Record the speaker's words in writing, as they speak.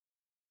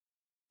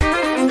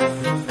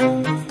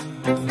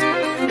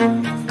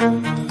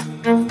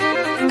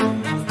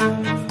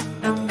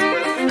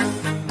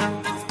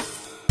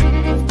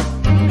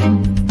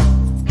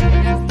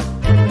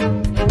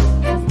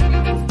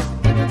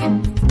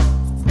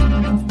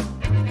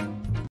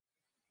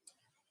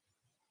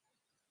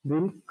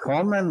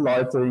Willkommen,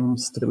 Leute im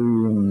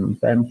Stream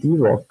beim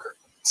DIVOC.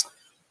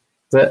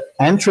 The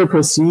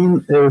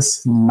Anthropocene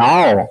is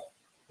now.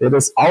 It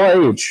is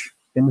our age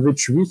in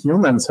which we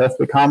humans have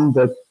become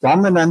the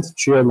dominant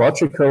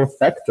geological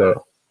factor.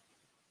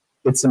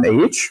 It's an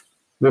age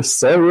with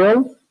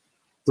several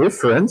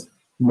different,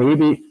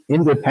 maybe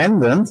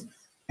independent,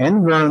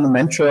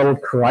 environmental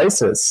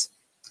crises.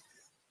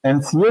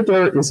 And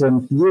Theodor is a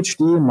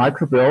PhD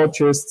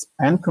microbiologist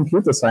and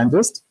computer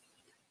scientist,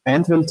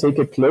 and will take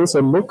a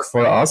closer look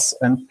for us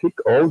and pick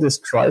all these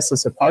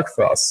crises apart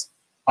for us.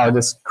 Are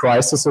these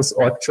crises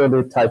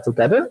actually tied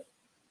together?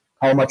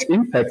 How much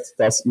impact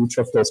does each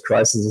of those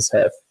crises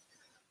have?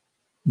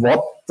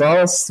 What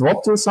do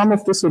some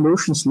of the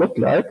solutions look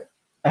like?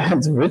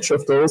 And which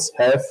of those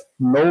have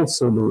no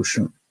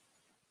solution?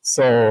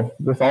 So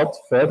without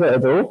further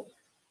ado,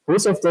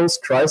 which of those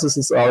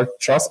crises are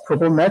just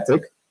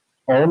problematic,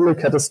 only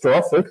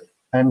catastrophic,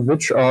 and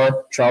which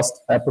are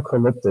just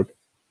apocalyptic?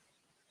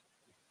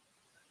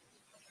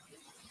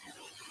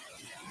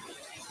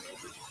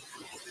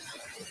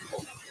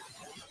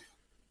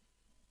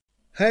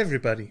 Hi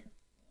everybody,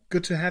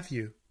 good to have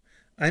you.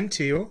 I'm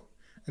Theo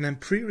and I'm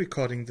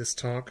pre-recording this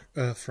talk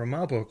from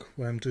Marburg,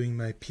 where I'm doing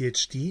my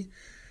PhD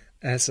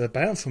as a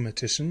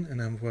bioinformatician, and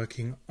I'm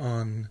working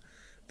on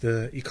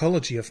the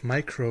ecology of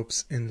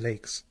microbes in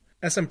lakes.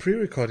 As I'm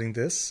pre-recording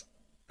this,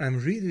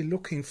 I'm really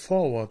looking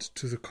forward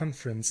to the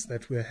conference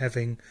that we're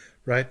having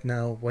right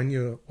now when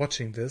you're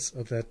watching this,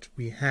 or that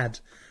we had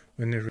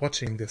when you're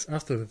watching this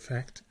after the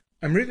fact.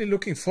 I'm really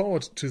looking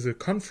forward to the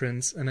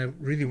conference, and I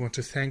really want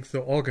to thank the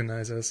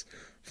organizers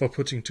for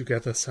putting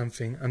together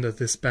something under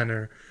this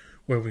banner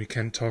where we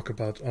can talk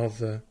about all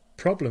the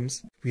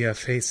problems we are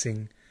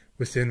facing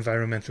with the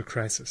environmental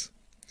crisis.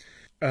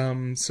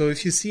 So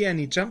if you see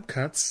any jump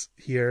cuts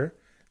here,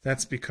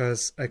 that's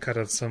because I cut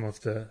out some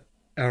of the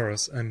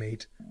errors I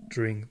made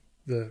during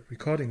the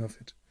recording of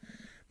it.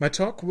 My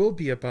talk will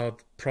be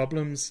about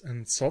problems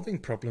and solving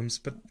problems,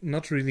 but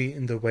not really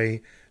in the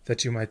way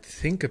that you might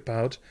think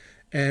about.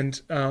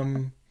 And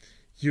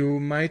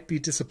you might be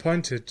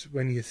disappointed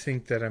when you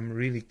think that I'm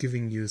really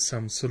giving you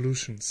some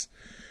solutions.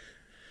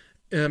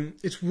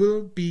 It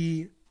will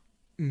be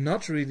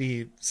not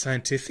really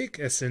scientific,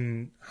 as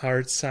in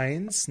hard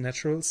science,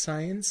 natural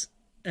science,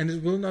 and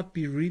it will not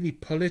be really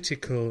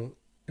political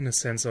in a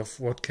sense of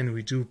what can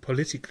we do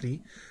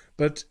politically,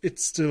 but it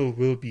still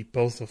will be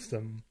both of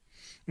them.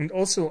 And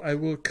also I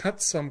will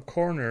cut some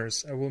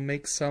corners, I will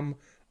make some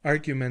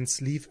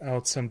arguments, leave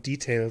out some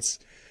details,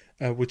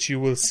 which you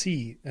will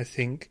see, I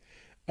think,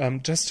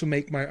 just to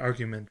make my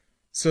argument.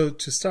 So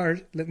to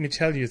start, let me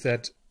tell you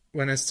that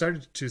when I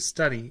started to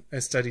study, I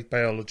studied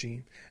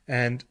biology.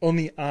 And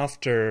only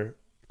after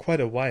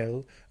quite a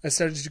while, I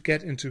started to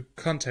get into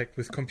contact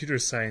with computer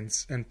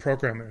science and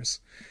programmers.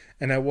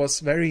 And I was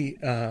very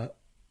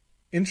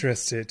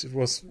interested. It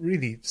was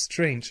really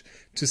strange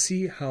to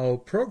see how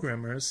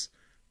programmers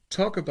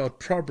talk about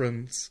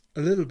problems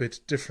a little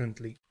bit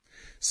differently.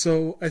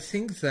 So I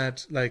think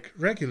that, like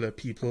regular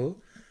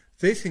people,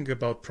 they think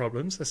about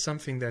problems as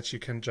something that you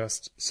can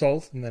just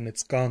solve and then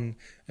it's gone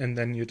and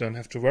then you don't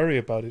have to worry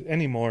about it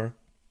anymore.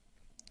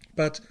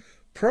 But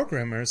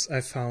programmers,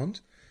 I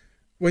found,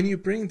 when you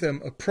bring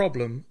them a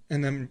problem,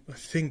 and I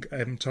think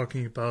I'm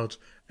talking about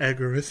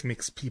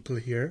algorithmics people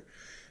here,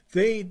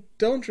 they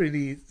don't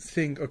really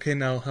think, okay,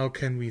 now how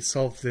can we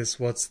solve this?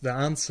 What's the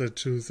answer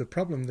to the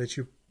problem that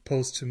you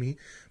pose to me?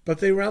 But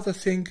they rather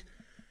think,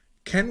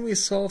 can we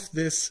solve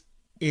this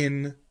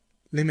in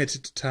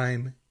limited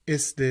time?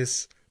 Is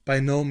this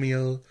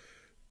binomial?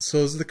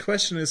 So the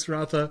question is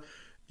rather,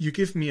 you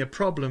give me a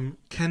problem,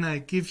 can I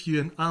give you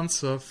an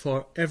answer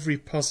for every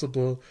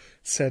possible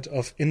set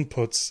of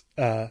inputs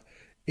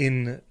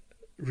in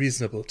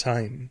reasonable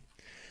time?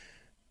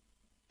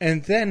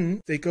 And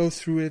then they go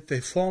through it, they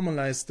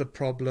formalize the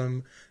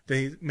problem,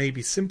 they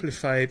maybe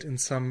simplify it in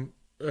some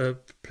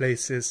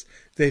places,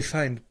 they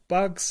find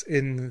bugs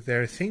in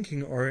their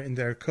thinking or in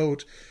their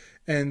code,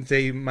 and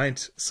they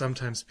might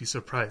sometimes be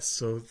surprised.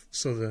 So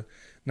the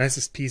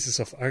nicest pieces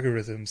of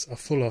algorithms are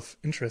full of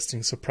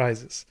interesting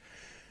surprises.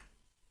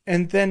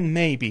 And then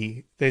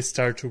maybe they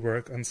start to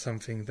work on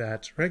something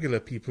that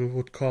regular people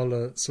would call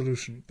a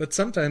solution. But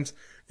sometimes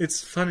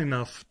it's fun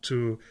enough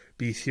to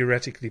be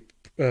theoretically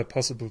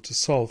possible to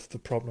solve the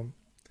problem.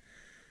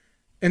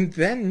 And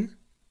then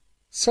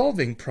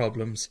solving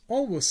problems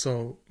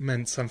also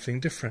meant something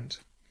different.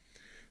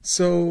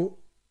 So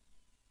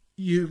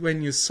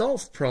when you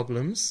solve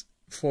problems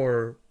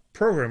for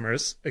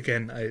programmers,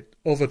 again, I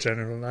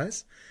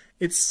overgeneralize,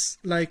 it's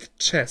like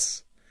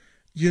chess.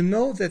 You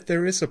know that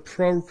there is a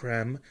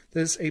program that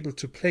is able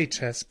to play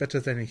chess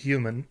better than a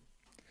human,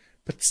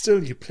 but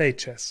still you play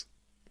chess.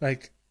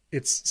 Like,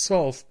 it's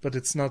solved, but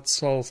it's not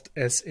solved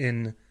as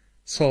in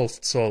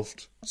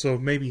solved. So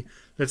maybe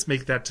let's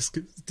make that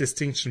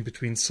distinction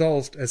between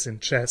solved as in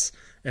chess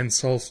and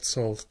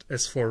solved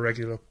as for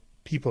regular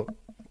people.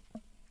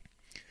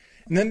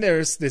 And then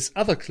there's this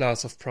other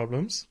class of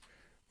problems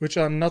which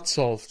are not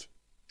solved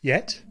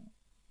yet, ?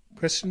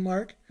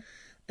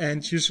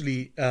 And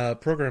usually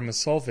programmers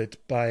solve it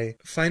by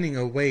finding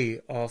a way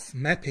of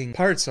mapping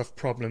parts of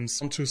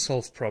problems onto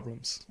solved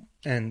problems.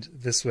 And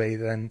this way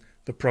then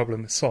the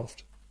problem is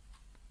solved.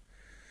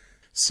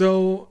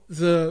 So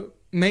the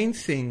main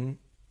thing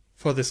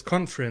for this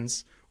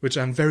conference, which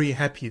I'm very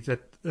happy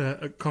that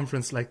a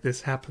conference like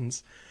this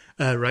happens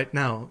right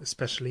now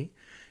especially,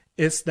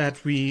 is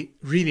that we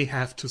really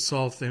have to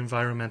solve the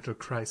environmental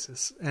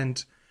crisis.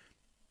 And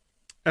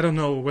I don't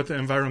know whether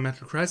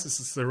environmental crisis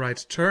is the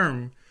right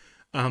term.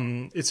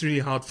 It's really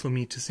hard for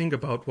me to think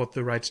about what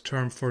the right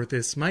term for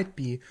this might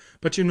be.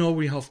 But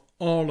we have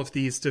all of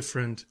these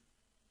different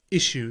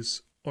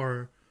issues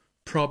or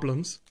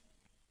problems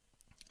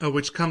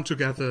which come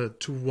together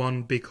to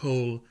one big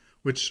whole,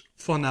 which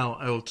for now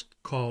I would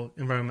call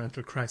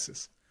environmental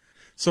crisis.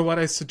 So what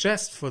I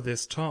suggest for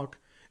this talk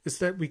is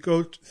that we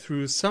go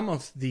through some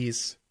of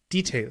these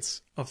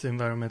details of the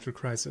environmental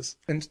crisis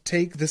and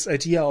take this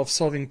idea of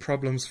solving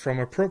problems from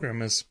a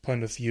programmer's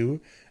point of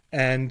view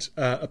and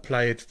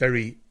apply it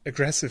very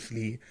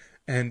aggressively,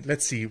 and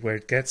let's see where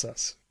it gets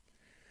us.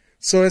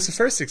 So as a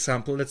first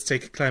example, let's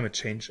take climate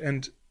change,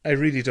 and I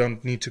really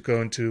don't need to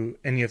go into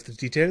any of the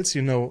details.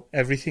 You know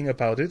everything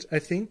about it, I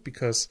think,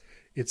 because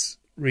it's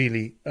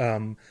really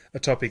a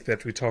topic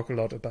that we talk a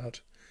lot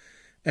about.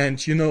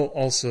 And you know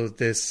also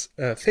this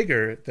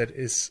figure that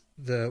is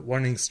the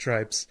warning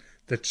stripes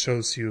that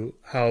shows you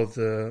how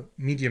the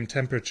medium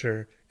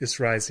temperature is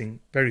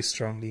rising very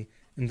strongly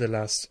in the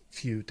last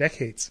few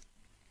decades.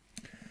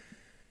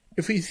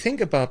 If we think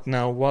about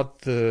now what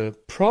the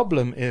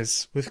problem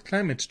is with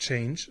climate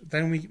change,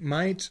 then we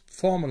might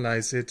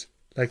formalize it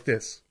like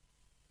this.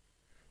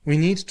 We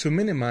need to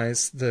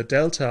minimize the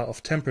delta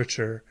of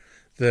temperature,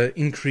 the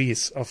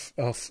increase of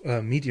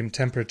medium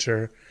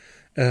temperature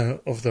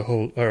of the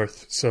whole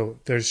Earth. So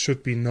there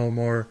should be no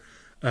more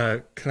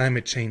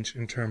climate change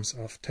in terms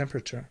of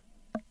temperature.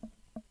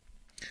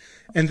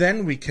 And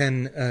then we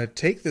can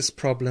take this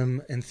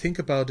problem and think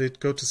about it,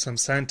 go to some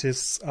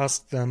scientists,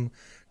 ask them,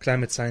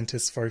 climate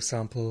scientists, for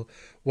example,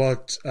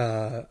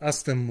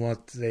 ask them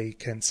what they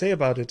can say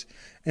about it.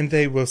 And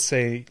they will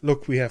say,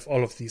 look, we have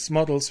all of these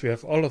models, we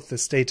have all of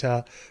this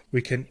data.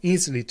 We can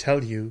easily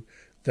tell you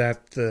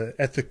that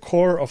at the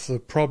core of the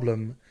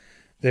problem,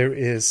 there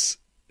is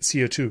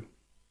CO2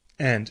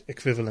 and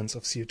equivalence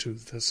of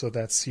CO2. So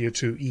that's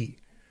CO2e.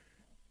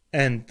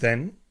 And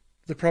then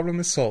the problem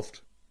is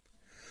solved.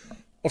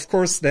 Of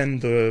course, then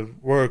the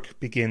work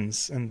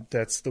begins, and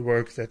that's the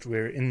work that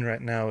we're in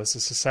right now as a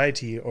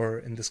society or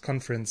in this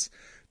conference,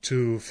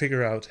 to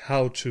figure out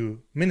how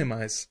to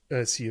minimize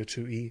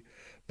CO2e.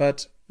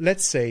 But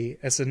let's say,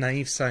 as a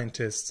naive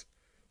scientist,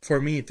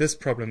 for me this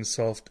problem is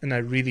solved, and I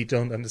really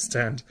don't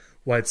understand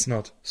why it's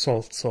not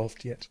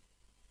solved yet.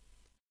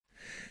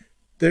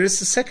 There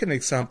is a second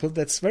example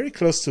that's very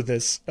close to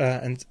this,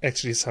 and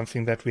actually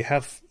something that we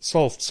have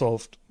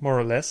solved more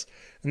or less,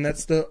 and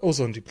that's the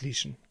ozone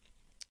depletion.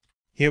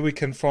 Here we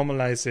can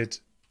formalize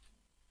it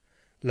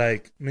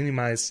like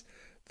minimize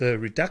the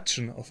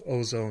reduction of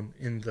ozone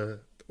in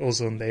the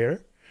ozone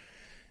layer.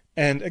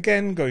 And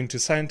again, going to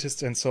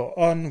scientists and so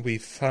on, we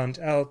found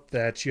out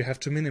that you have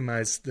to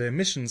minimize the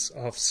emissions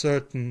of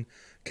certain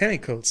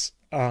chemicals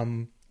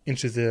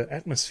into the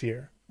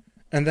atmosphere.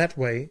 And that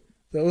way,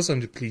 the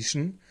ozone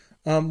depletion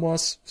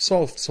was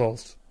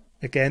solved.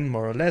 Again,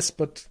 more or less,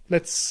 but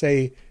let's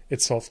say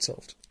it's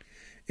solved.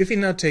 If we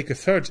now take a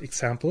third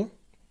example,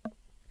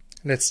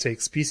 let's take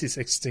species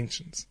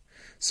extinctions.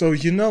 So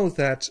you know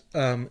that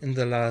in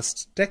the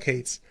last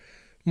decades,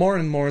 more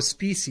and more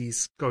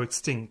species go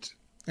extinct.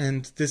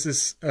 And this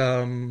is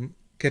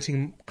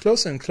getting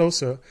closer and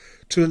closer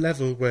to a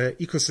level where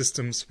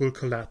ecosystems will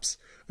collapse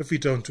if we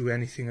don't do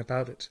anything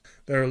about it.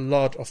 There are a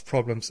lot of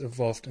problems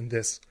involved in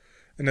this.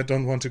 And I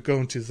don't want to go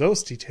into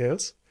those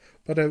details,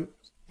 but I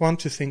want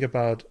to think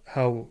about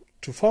how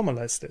to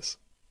formalize this.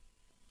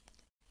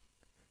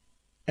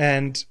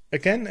 And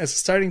again, as a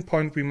starting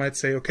point, we might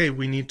say, okay,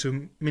 we need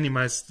to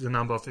minimize the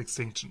number of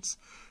extinctions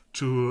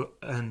to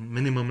a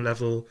minimum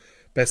level,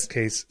 best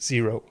case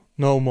 0.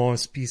 No more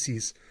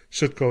species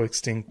should go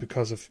extinct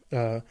because of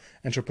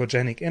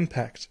anthropogenic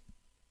impact.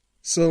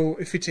 So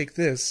if we take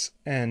this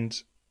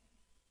and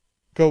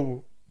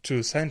go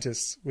to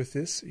scientists with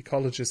this,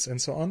 ecologists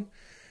and so on,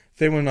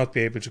 they will not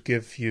be able to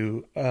give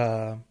you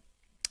a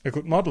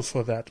good model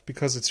for that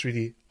because it's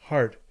really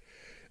hard.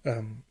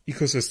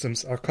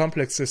 Ecosystems are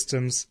complex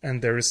systems,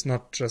 and there is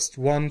not just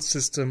one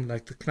system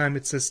like the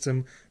climate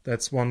system,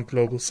 that's one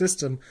global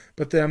system,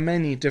 but there are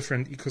many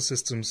different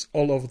ecosystems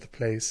all over the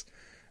place,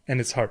 and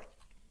it's hard.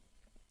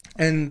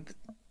 And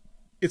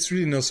it's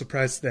really no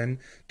surprise then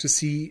to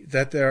see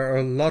that there are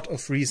a lot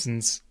of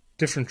reasons,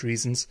 different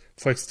reasons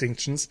for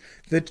extinctions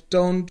that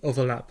don't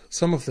overlap.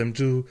 Some of them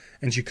do,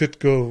 and you could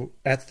go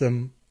at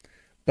them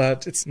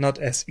but it's not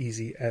as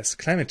easy as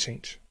climate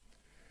change.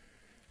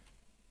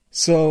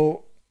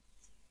 So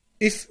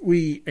if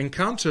we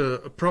encounter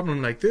a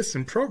problem like this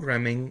in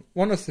programming,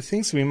 one of the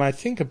things we might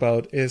think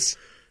about is,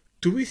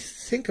 do we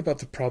think about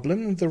the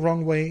problem in the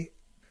wrong way?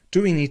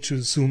 Do we need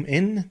to zoom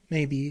in,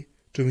 maybe?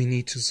 Do we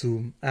need to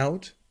zoom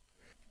out?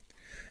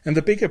 And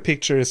the bigger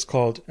picture is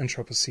called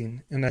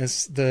Anthropocene, and that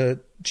is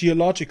the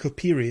geological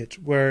period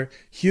where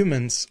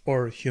humans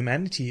or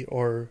humanity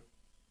or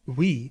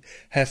we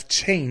have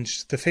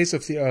changed the face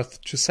of the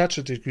earth to such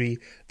a degree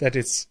that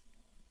it's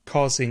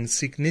causing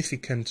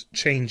significant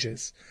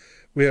changes.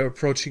 We are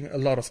approaching a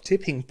lot of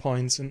tipping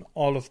points in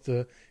all of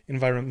the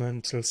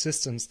environmental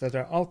systems that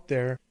are out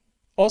there.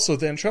 Also,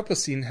 the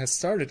Anthropocene has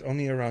started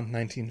only around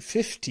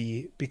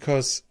 1950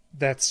 because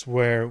that's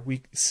where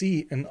we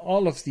see in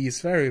all of these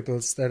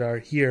variables that are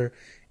here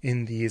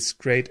in these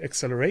great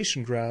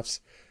acceleration graphs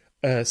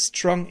a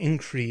strong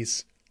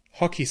increase,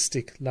 hockey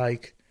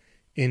stick-like,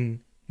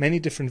 in many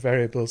different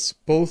variables,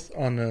 both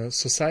on a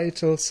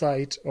societal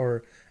side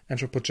or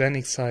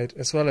anthropogenic side,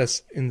 as well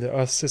as in the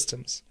Earth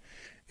systems.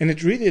 And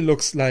it really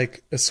looks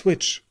like a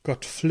switch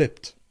got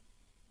flipped,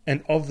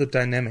 and all the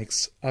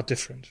dynamics are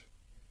different.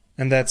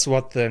 And that's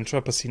what the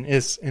Anthropocene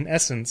is, in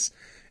essence,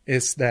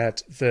 is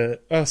that the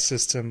Earth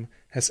system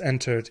has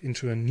entered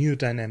into a new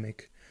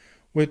dynamic,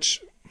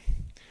 which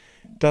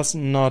does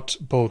not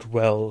bode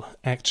well,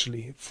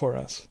 actually, for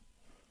us.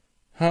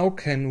 How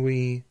can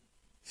we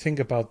think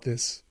about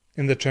this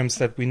in the terms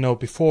that we know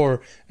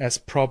before as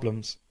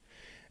problems?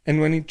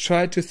 And when we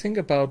try to think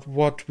about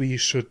what we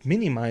should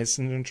minimize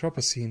in the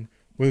Anthropocene,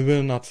 we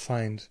will not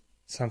find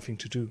something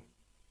to do.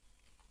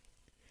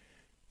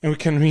 And we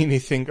can really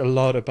think a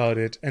lot about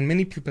it, and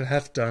many people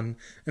have done,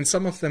 and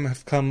some of them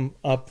have come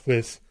up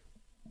with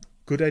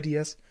good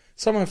ideas,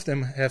 some of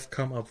them have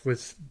come up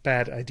with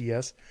bad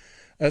ideas,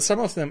 some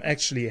of them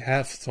actually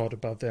have thought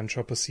about the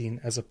Anthropocene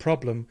as a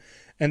problem,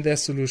 and their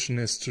solution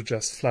is to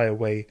just fly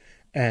away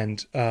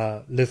and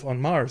live on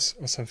Mars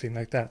or something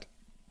like that.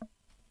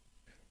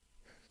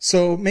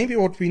 So maybe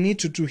what we need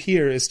to do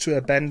here is to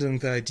abandon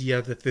the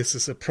idea that this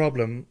is a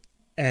problem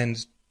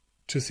and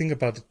to think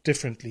about it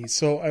differently.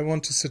 So I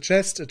want to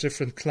suggest a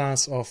different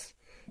class of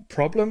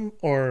problem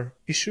or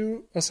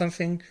issue or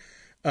something,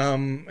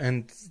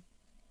 and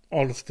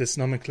all of this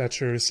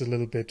nomenclature is a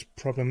little bit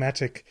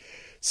problematic.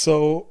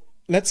 So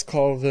let's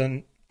call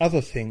the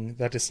other thing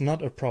that is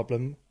not a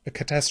problem a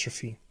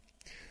catastrophe.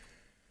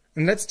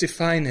 And let's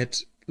define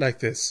it like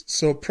this.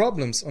 So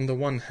problems on the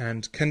one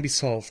hand can be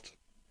solved,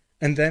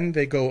 and then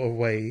they go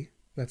away.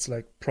 That's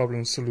like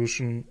problem,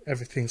 solution,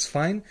 everything's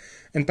fine.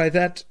 And by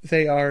that,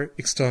 they are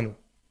external.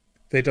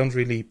 They don't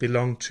really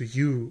belong to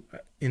you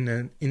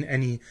in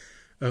any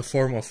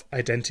form of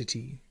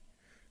identity.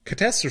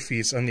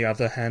 Catastrophes, on the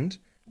other hand,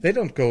 they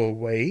don't go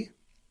away.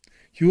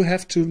 You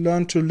have to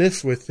learn to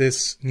live with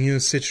this new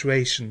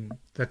situation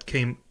that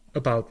came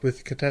about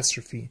with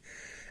catastrophe.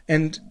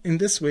 And in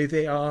this way,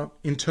 they are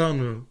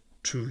internal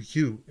to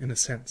you, in a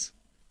sense.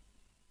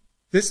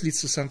 This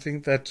leads to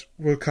something that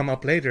will come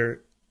up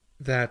later,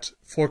 that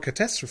for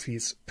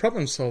catastrophes,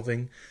 problem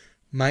solving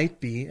might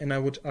be, and I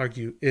would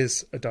argue,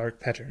 is a dark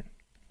pattern.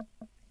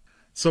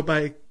 So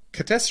by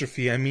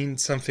catastrophe, I mean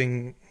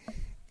something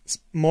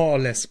more or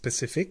less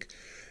specific,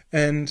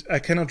 and I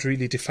cannot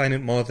really define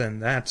it more than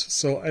that.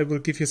 So I will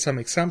give you some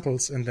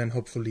examples, and then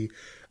hopefully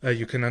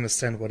you can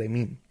understand what I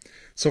mean.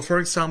 So for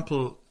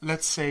example,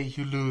 let's say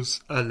you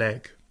lose a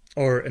leg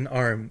or an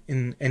arm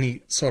in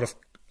any sort of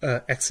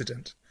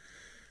accident.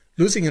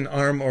 Losing an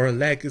arm or a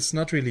leg is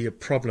not really a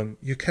problem.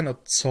 You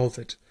cannot solve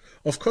it.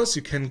 Of course,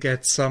 you can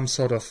get some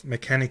sort of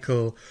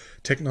mechanical,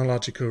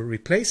 technological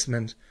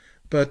replacement,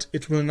 but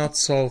it will not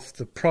solve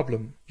the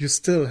problem. You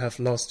still have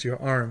lost your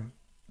arm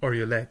or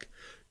your leg.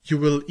 You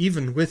will,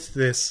 even with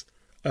this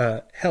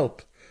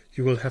help,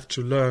 you will have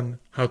to learn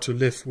how to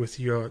live with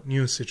your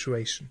new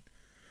situation.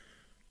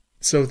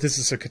 So this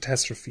is a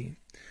catastrophe.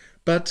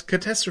 But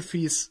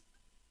catastrophes,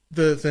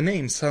 the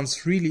name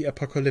sounds really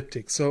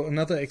apocalyptic. So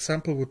another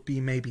example would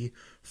be maybe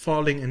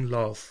falling in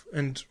love,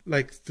 and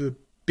like the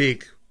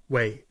big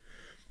way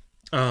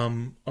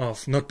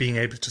of not being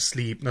able to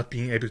sleep, not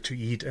being able to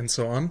eat, and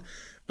so on.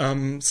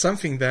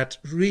 Something that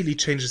really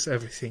changes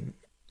everything,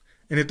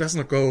 and it does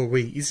not go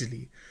away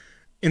easily.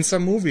 In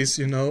some movies,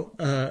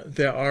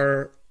 there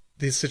are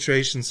these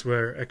situations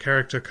where a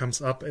character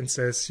comes up and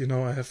says,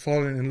 I have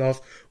fallen in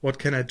love, what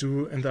can I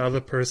do? And the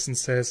other person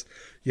says,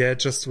 yeah,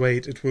 just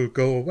wait, it will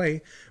go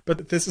away.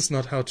 But this is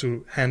not how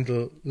to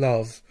handle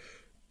love.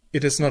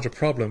 It is not a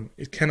problem.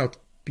 It cannot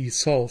be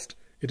solved.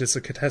 It is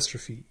a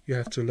catastrophe. You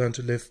have to learn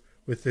to live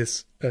with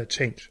this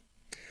change.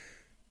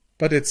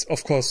 But it's,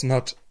 of course,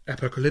 not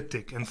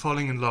apocalyptic, and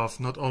falling in love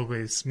not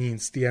always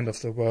means the end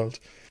of the world.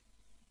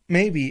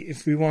 Maybe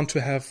if we want to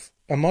have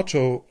a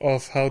motto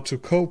of how to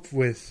cope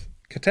with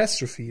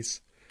catastrophes,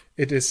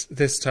 it is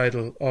this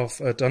title of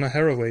a Donna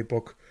Haraway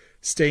book,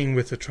 Staying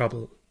with the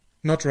Trouble.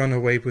 Not run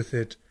away with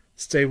it,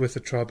 stay with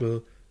the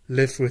trouble,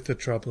 live with the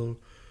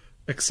trouble,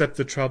 accept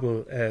the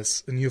trouble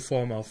as a new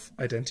form of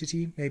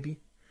identity, maybe.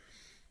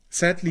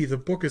 Sadly, the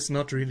book is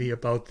not really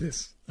about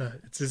this.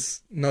 It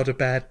is not a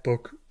bad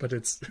book, but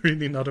it's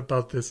really not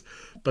about this.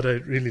 But I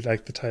really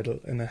like the title,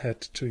 and I had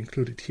to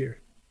include it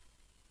here.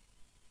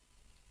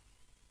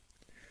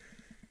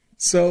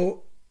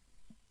 So,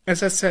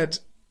 as I said,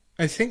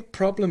 I think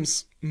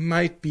problems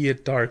might be a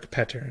dark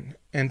pattern,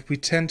 and we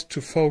tend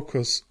to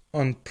focus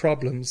on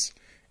problems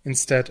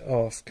instead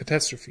of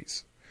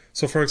catastrophes.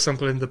 So, for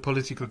example, in the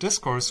political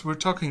discourse, we're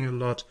talking a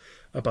lot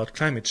about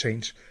climate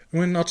change, and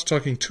we're not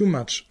talking too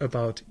much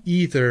about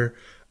either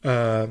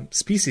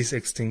species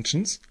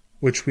extinctions,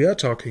 which we are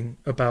talking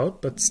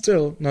about, but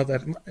still not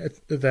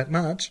that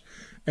much,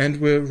 and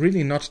we're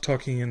really not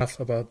talking enough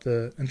about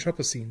the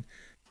Anthropocene.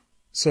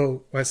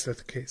 So, why is that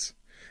the case?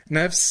 And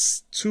I have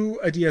two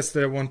ideas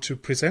that I want to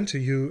present to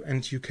you,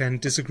 and you can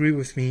disagree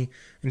with me,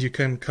 and you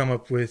can come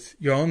up with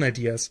your own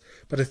ideas,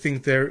 but I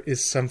think there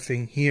is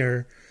something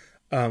here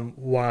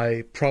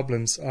why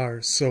problems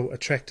are so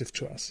attractive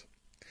to us.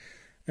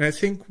 And I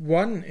think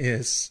one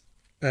is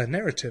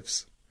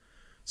narratives.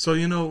 So,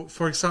 you know,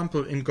 for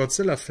example, in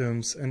Godzilla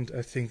films, and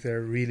I think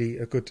they're really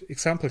a good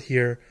example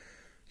here,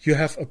 you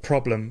have a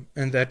problem,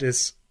 and that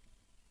is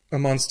a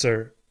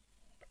monster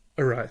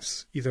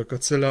arrives, either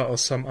Godzilla or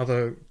some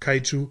other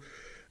kaiju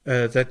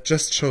that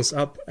just shows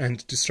up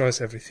and destroys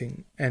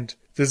everything. And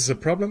this is a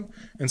problem,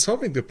 and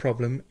solving the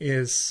problem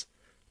is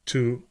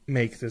to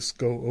make this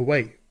go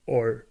away,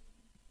 or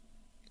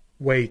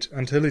wait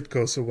until it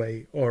goes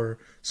away, or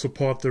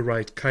support the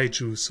right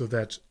kaiju so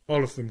that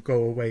all of them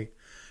go away,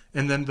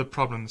 and then the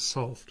problem is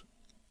solved.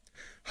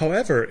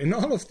 However, in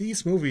all of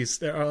these movies,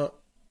 there are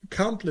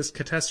countless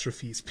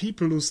catastrophes.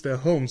 People lose their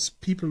homes,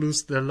 people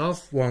lose their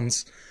loved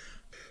ones,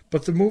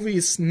 but the movie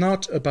is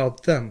not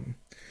about them,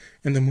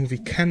 and the movie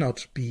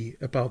cannot be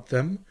about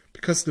them,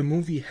 because the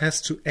movie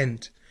has to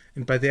end,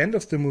 and by the end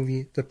of the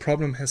movie, the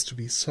problem has to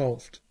be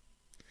solved.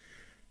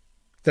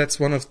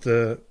 That's one of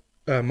the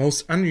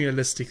most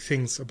unrealistic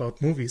things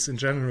about movies in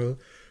general.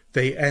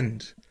 They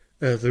end.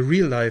 The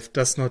real life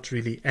does not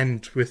really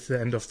end with the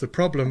end of the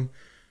problem,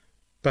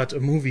 but a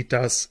movie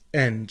does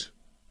end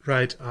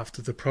right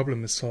after the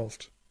problem is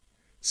solved.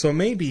 So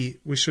maybe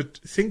we should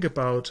think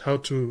about how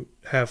to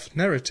have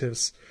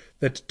narratives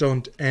that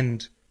don't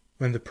end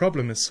when the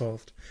problem is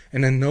solved.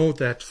 And I know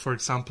that, for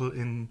example,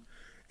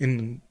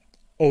 in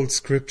old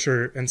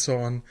scripture and so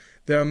on,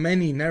 there are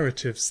many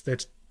narratives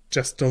that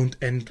just don't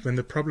end when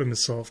the problem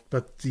is solved,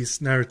 but these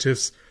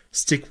narratives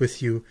stick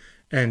with you,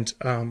 and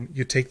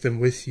you take them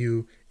with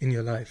you in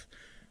your life.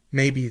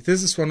 Maybe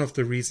this is one of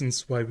the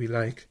reasons why we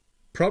like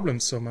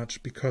problems so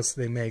much, because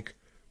they make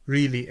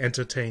really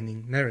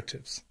entertaining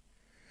narratives.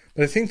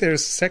 But I think there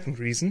is a second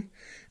reason,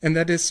 and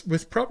that is,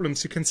 with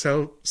problems you can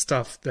sell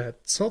stuff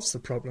that solves the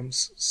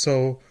problems.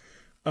 So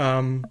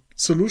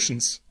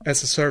solutions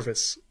as a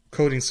service,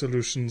 coding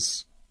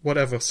solutions,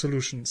 whatever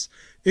solutions.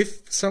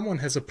 If someone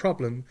has a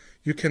problem,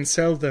 you can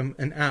sell them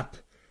an app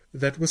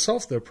that will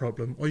solve their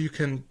problem, or you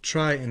can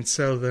try and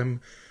sell them,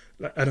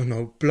 I don't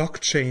know,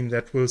 blockchain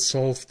that will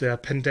solve their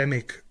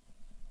pandemic,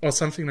 or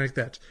something like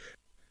that.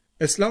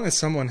 As long as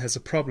someone has a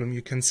problem,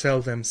 you can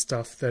sell them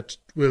stuff that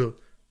will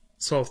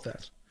solve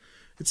that.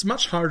 It's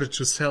much harder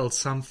to sell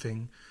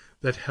something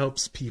that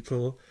helps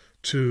people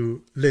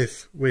to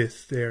live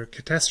with their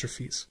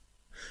catastrophes.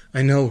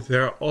 I know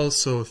there are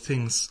also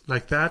things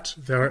like that.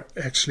 There are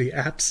actually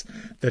apps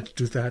that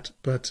do that,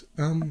 but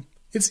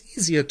it's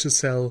easier to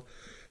sell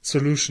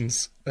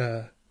solutions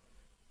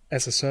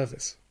as a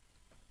service.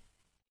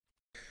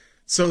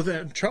 So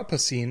the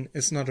Anthropocene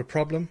is not a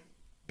problem,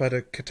 but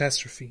a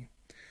catastrophe.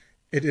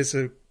 It is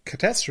a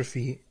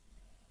catastrophe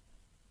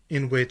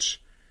in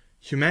which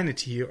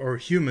humanity, or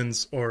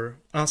humans, or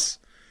us,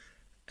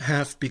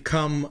 have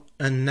become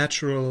a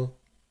natural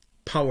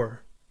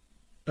power,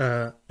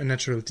 a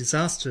natural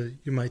disaster,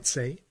 you might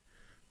say,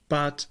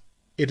 but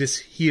it is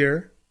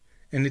here,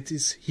 and it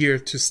is here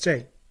to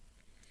stay.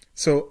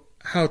 So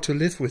how to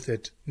live with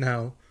it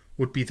now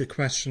would be the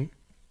question,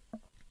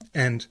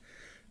 and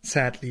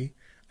sadly,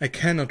 I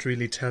cannot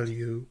really tell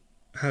you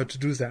how to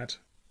do that,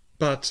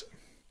 but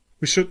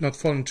we should not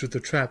fall into the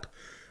trap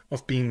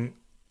of being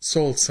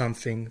sold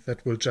something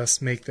that will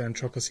just make the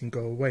Anthropocene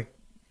go away.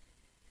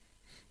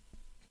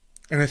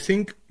 And I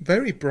think,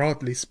 very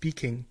broadly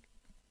speaking,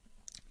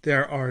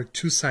 there are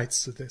two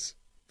sides to this.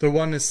 The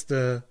one is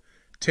the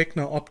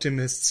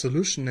techno-optimist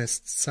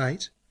solutionist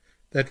side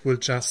that will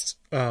just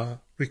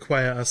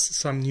require us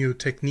some new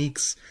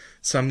techniques,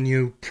 some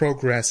new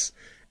progress,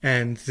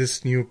 and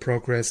this new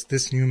progress,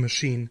 this new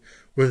machine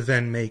will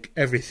then make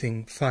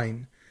everything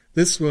fine.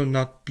 This will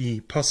not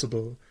be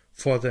possible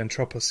for the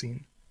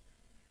Anthropocene.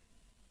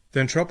 The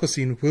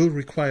Anthropocene will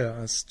require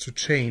us to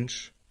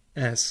change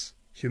as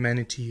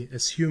humanity,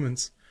 as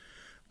humans,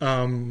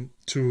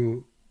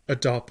 to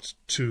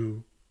adopt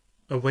to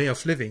a way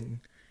of living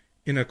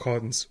in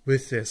accordance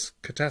with this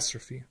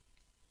catastrophe.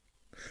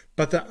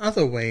 But the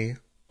other way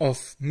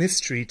of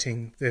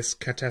mistreating this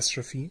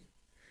catastrophe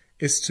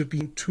is to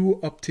be too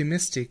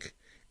optimistic,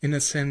 in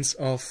a sense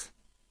of,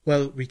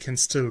 well, we can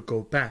still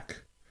go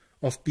back,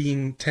 of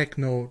being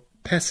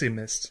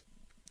techno-pessimist.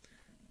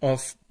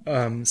 of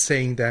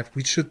saying that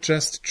we should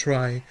just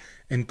try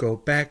and go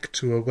back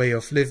to a way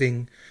of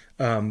living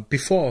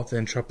before the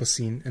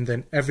Anthropocene, and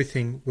then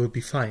everything will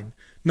be fine.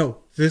 No,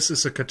 this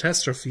is a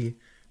catastrophe.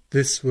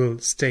 This will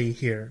stay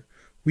here.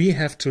 We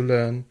have to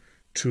learn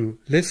to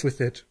live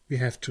with it. We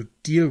have to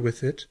deal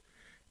with it.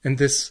 And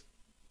this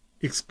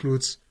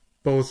excludes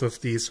both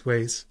of these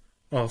ways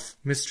of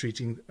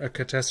mistreating a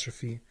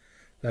catastrophe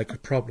like a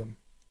problem.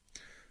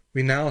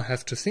 We now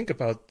have to think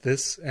about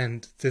this,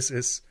 and this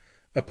is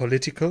a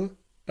political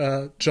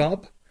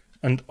job,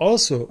 and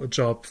also a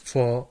job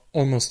for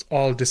almost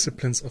all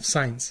disciplines of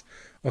science,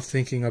 of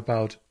thinking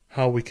about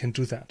how we can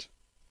do that.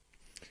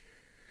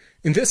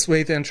 In this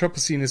way, the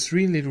Anthropocene is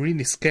really,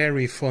 really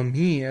scary for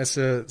me as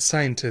a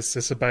scientist,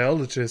 as a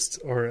biologist,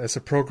 or as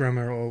a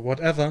programmer, or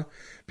whatever,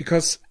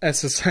 because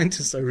as a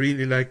scientist I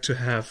really like to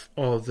have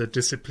all the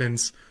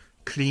disciplines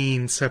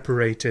clean,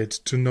 separated,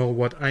 to know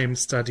what I am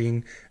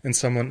studying and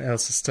someone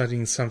else is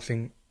studying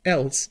something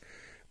else.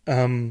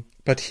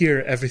 But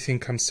here everything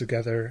comes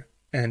together,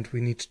 and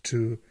we need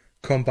to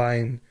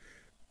combine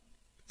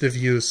the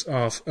views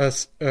of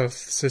Earth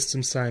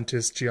system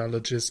scientists,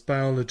 geologists,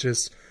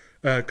 biologists,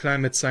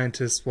 climate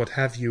scientists, what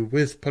have you,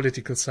 with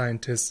political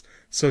scientists,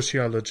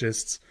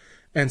 sociologists,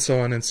 and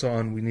so on and so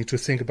on. We need to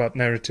think about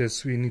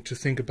narratives. We need to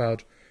think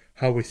about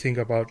how we think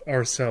about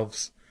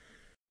ourselves.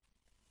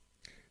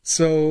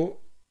 So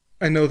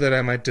I know that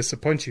I might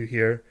disappoint you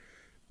here,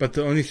 but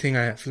the only thing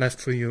I have left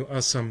for you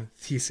are some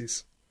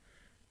theses.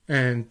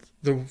 And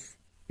the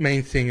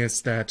main thing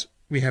is that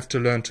we have to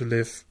learn to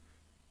live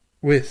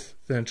with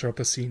the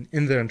Anthropocene,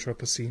 in the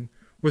Anthropocene,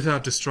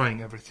 without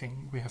destroying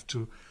everything. We have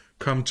to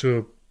come to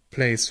a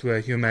place where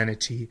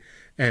humanity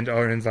and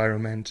our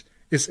environment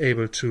is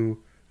able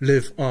to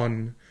live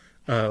on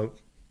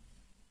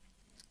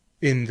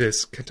in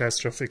this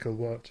catastrophic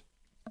world.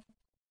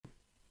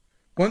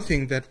 One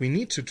thing that we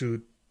need to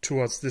do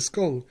towards this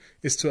goal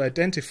is to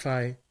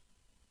identify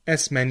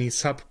as many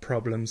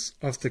sub-problems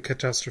of the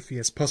catastrophe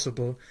as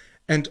possible,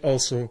 and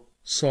also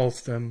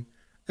solve them,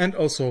 and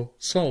also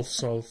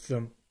solve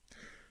them.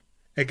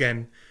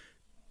 Again,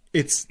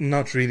 it's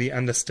not really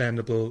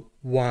understandable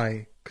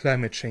why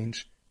climate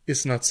change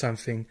is not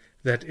something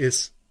that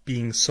is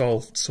being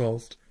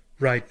solved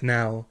right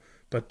now,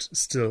 but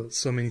still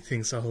so many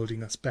things are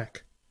holding us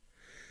back.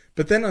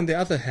 But then on the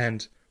other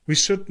hand, we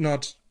should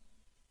not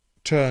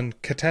turn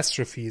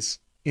catastrophes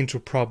into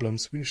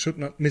problems. We should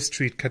not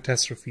mistreat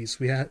catastrophes.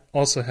 We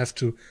also have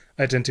to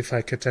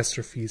identify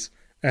catastrophes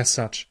as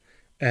such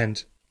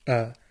and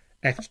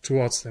act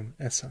towards them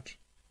as such.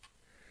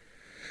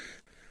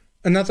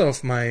 Another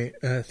of my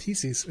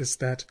theses is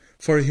that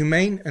for a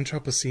humane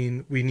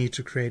Anthropocene, we need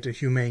to create a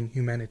humane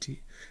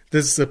humanity.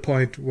 This is the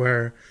point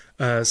where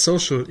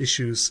social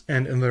issues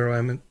and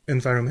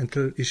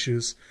environmental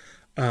issues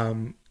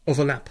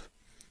overlap,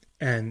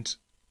 and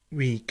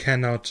we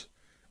cannot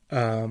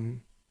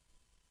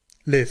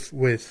live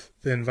with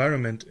the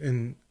environment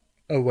in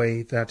a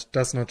way that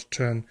does not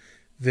turn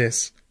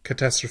this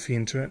catastrophe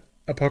into an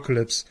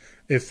apocalypse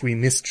if we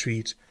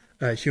mistreat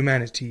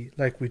humanity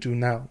like we do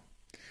now.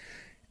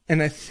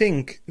 And I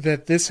think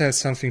that this has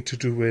something to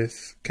do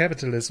with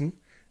capitalism,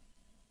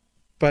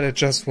 but I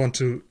just want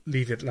to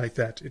leave it like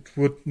that. It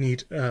would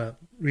need a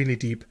really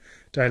deep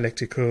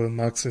dialectical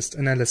Marxist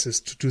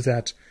analysis to do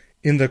that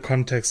in the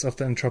context of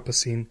the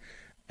Anthropocene,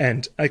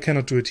 and I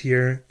cannot do it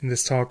here in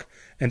this talk,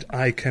 and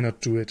I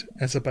cannot do it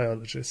as a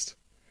biologist.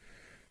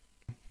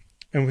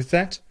 And with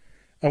that,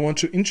 I want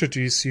to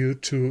introduce you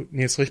to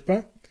Niels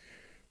Richtber,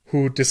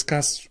 who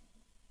discussed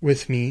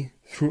with me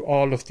through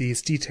all of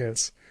these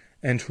details,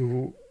 and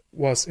who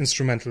was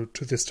instrumental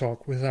to this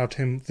talk. Without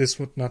him, this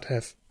would not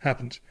have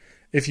happened.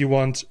 If you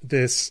want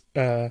this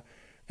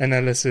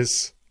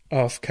analysis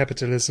of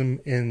capitalism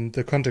in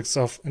the context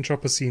of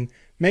Anthropocene,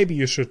 maybe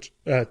you should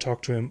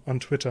talk to him on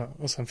Twitter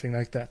or something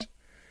like that.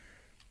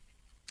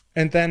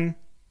 And then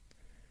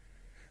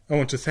I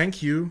want to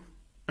thank you.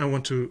 I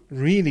want to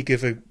really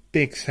give a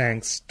big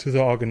thanks to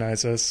the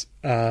organizers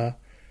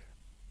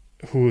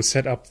who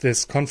set up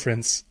this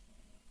conference.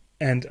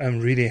 And I'm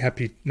really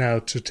happy now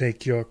to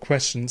take your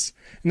questions.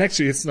 And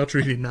actually, it's not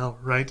really now,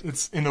 right?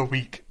 It's in a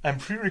week. I'm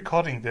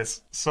pre-recording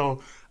this,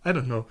 so I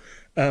don't know.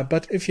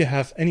 But if you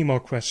have any more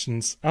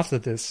questions after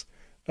this,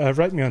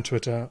 write me on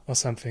Twitter or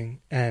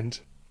something, and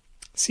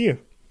see you.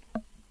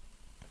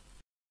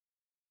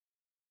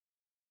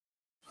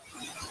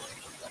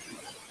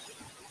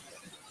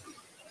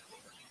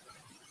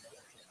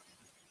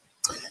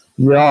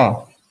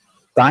 Ja,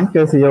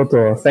 danke,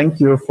 Theodor. Thank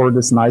you for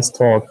this nice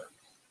talk.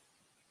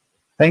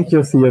 Thank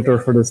you, Theodor,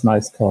 for this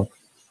nice talk.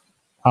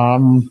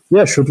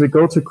 Yeah, should we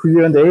go to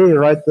Q&A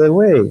right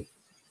away?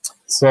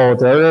 So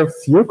there are a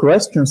few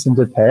questions in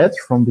the pad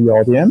from the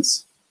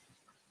audience.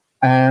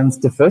 And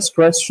the first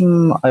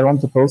question I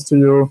want to pose to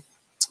you,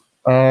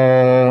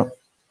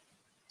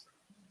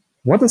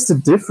 what is the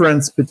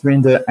difference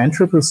between the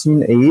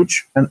Anthropocene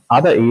age and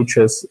other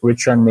ages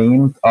which are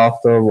named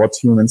after what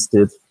humans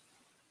did?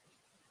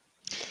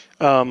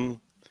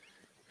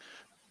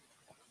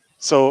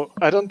 So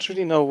I don't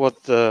really know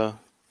what the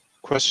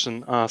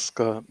question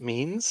asker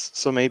means.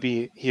 So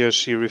maybe he or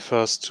she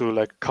refers to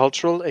like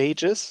cultural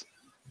ages,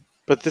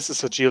 but this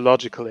is a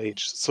geological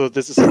age. So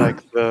this is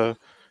like the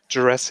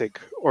Jurassic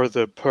or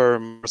the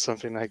Perm or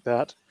something like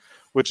that,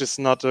 which is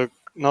not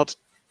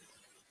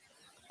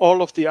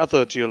all of the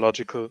other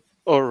geological,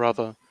 or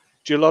rather,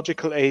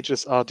 geological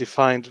ages are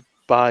defined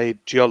by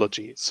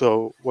geology.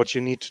 So what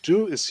you need to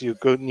do is you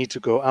need to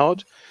go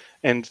out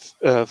and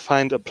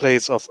find a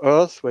place of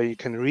Earth where you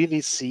can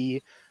really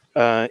see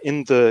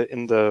in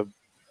the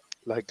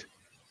like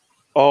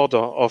order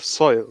of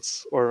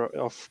soils or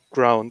of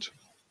ground.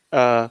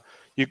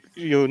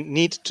 You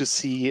need to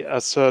see a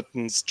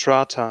certain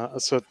strata, a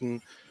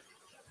certain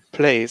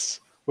place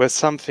where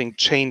something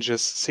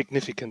changes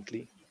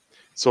significantly.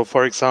 So,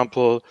 for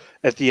example,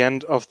 at the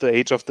end of the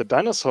age of the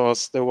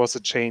dinosaurs, there was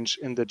a change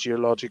in the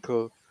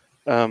geological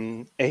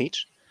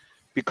age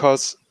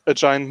because a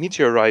giant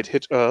meteorite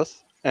hit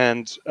Earth,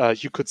 and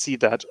you could see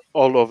that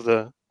all over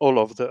the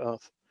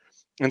Earth.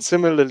 And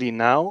similarly,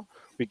 now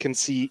we can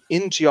see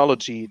in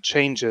geology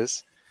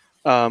changes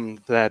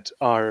that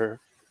are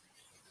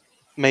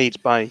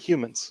made by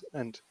humans.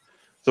 And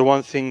the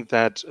one thing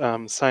that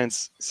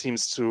science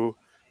seems to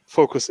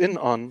focus in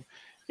on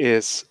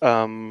is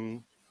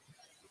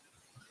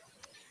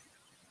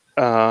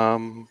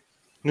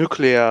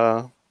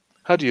nuclear.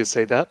 How do you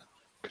say that?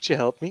 Could you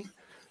help me?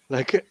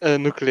 Like a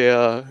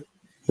nuclear.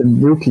 The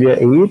nuclear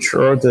age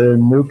or the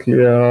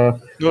nuclear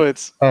No,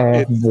 it's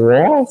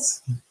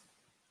wars?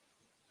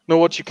 No,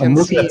 what you can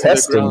see in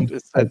the ground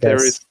is that there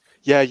is. I guess.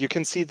 Yeah, you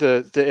can see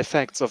the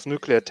effects of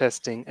nuclear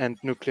testing and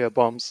nuclear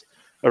bombs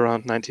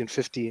around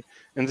 1950,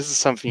 and this is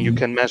something you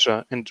can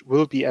measure and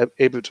will be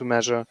able to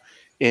measure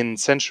in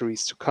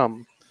centuries to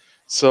come.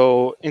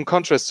 So in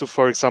contrast to,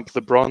 for example,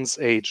 the Bronze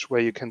Age,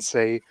 where you can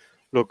say,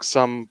 look,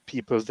 some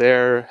people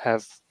there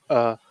have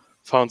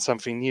found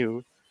something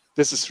new,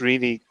 this is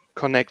really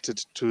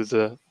connected to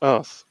the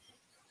Earth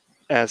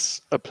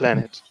as a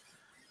planet.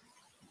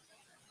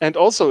 And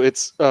also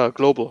it's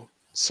global.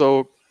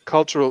 So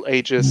cultural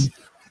ages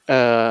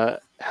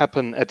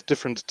happen at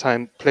different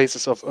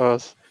places of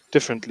Earth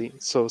differently.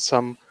 So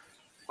some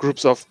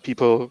groups of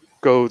people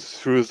go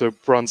through the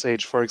Bronze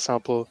Age, for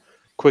example,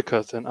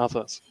 quicker than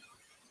others.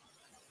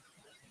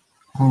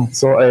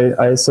 So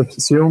I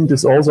assume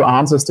this also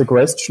answers the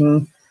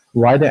question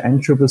why the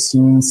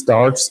Anthropocene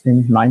starts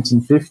in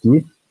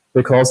 1950,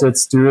 because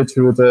it's due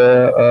to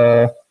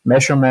the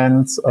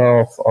measurements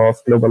of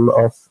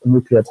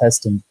nuclear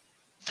testing.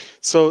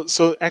 So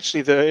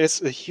actually there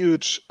is a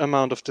huge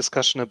amount of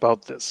discussion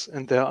about this,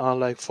 and there are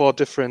like 4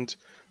 different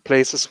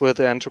places where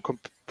the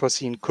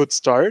Anthropocene could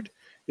start.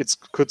 It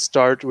could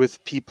start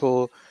with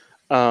people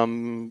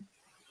starting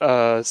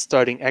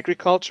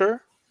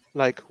agriculture,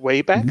 like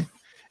way back. Mm-hmm.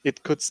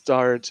 It could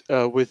start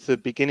with the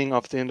beginning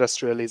of the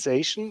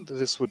industrialization.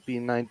 This would be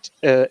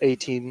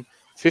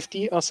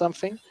 1850 or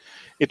something.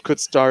 It could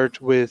start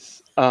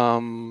with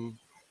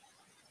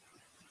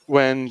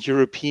when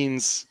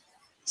Europeans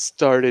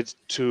started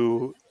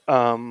to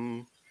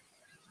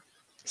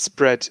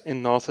spread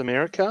in North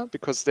America,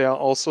 because there are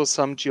also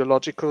some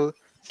geological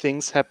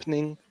things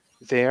happening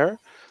there.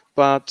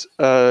 But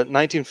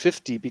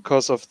 1950,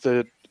 because of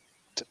the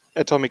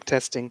atomic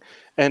testing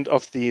and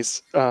of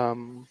these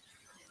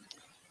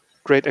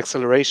great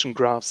acceleration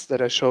graphs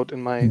that I showed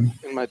in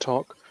my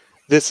talk,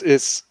 this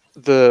is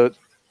the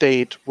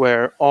date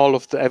where all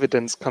of the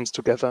evidence comes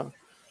together.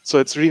 So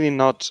it's really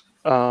not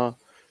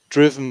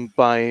driven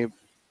by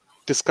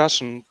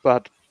discussion,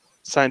 but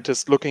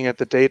scientists looking at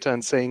the data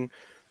and saying,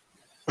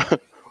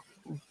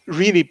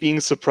 really being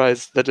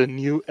surprised that a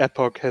new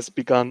epoch has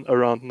begun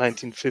around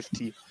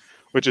 1950,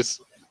 which is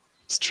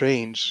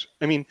strange.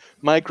 I mean,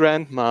 my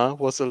grandma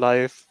was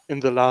alive in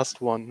the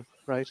last one,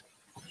 right?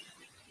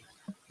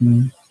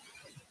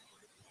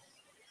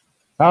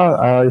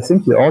 I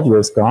think the audio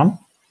is gone.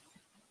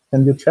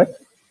 Can you check?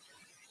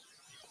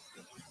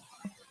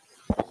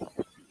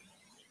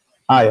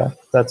 Yeah,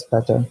 that's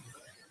better.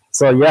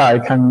 So yeah,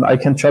 I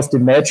can just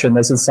imagine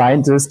as a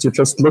scientist, you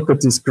just look at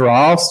these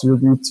graphs, you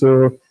want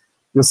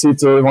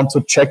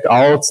to check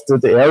out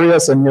the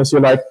areas, and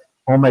you're like,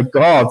 oh my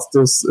God,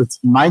 it's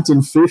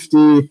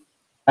 1950,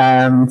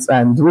 and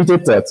we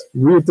did that,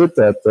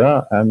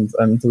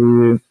 and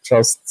we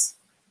just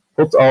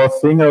put our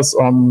fingers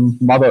on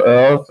Mother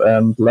Earth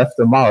and left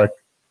a mark.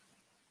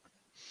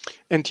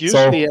 And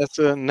usually, as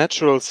a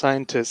natural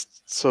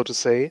scientist, so to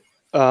say,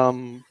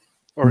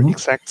 or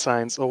exact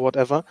science or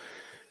whatever,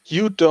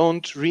 you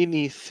don't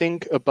really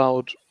think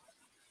about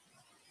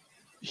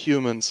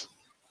humans,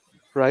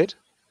 right?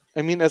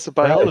 I mean, as a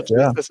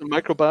biologist, as a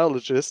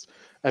microbiologist,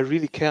 I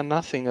really care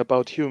nothing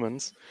about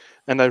humans,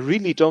 and I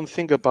really don't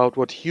think about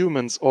what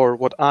humans or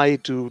what I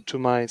do to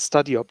my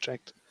study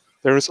object.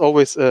 There is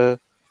always a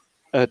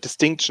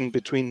distinction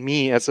between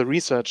me as a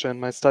researcher and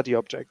my study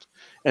object,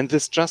 and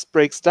this just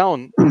breaks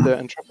down in the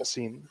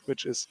Anthropocene,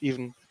 which is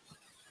even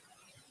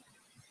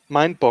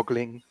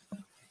mind-boggling.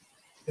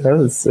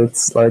 Yes,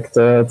 it's like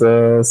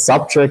the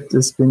subject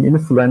is being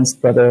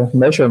influenced by the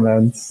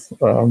measurements.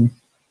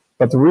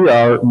 but we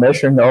are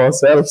measuring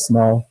ourselves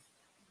now.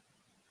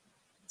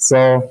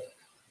 So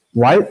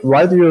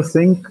why do you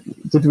think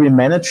did we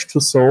manage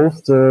to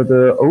solve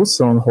the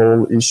ozone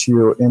hole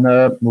issue in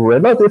a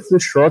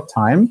relatively short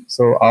time?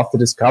 So after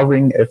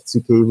discovering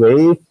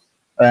FCKW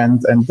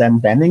and then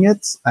banning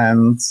it,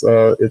 and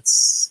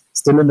it's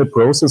still in the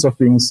process of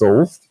being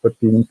solved, but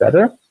being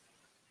better.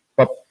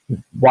 But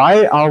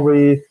why are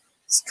we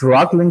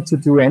struggling to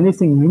do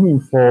anything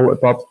meaningful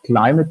about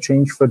climate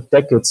change for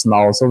decades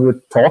now? So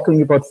we're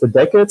talking about for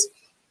decades,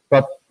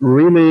 but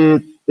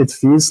really it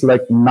feels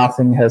like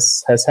nothing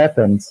has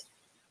happened,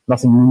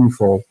 nothing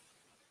meaningful.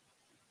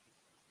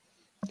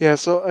 Yeah,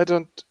 so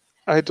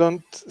I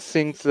don't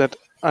think that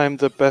I'm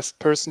the best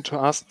person to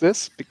ask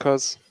this,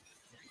 because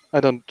I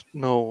don't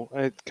know.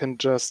 I can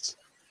just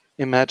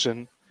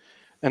imagine.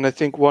 And I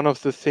think one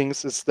of the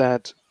things is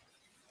that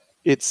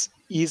it's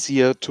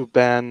easier to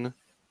ban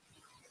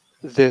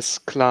this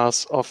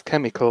class of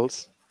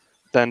chemicals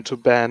than to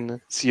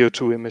ban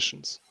CO2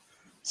 emissions.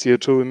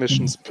 CO2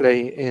 emissions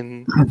play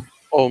in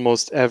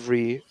almost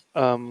every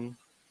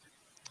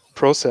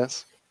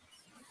process,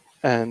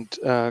 and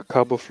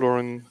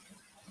carbofluorine,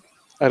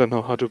 I don't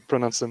know how to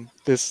pronounce them.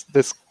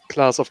 This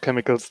class of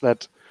chemicals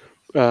that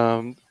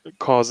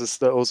causes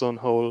the ozone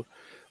hole,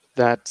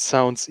 that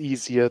sounds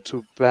easier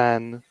to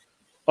ban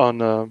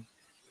on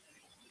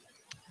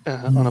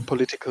a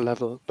political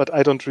level, but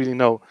I don't really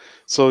know.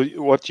 So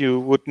what you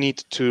would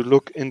need to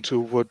look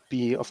into would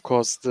be, of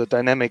course, the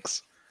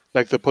dynamics,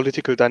 like the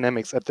political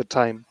dynamics at the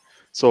time.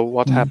 So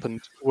what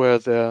happened? Were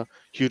there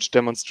huge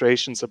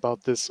demonstrations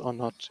about this or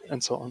not,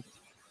 and so on?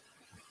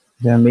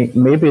 Yeah,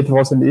 maybe it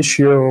was an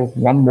issue,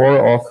 one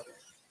more of,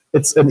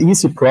 it's an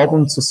easy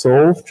problem to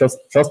solve,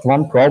 just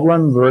one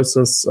problem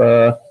versus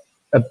a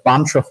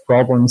bunch of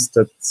problems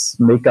that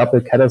make up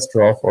a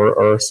catastrophe,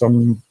 or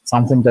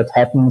something that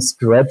happens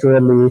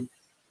gradually,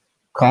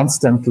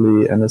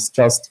 constantly, and it's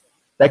just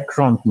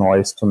background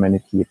noise to many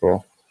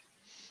people.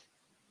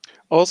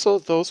 Also,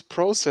 those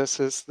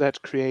processes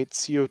that create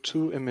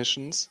CO2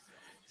 emissions,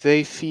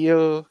 they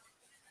feel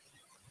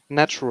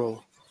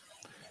natural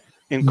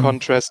in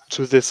contrast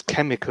to this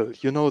chemical.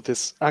 You know,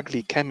 this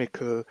ugly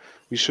chemical.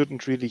 We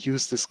shouldn't really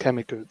use this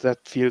chemical. That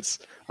feels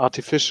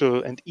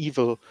artificial and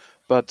evil,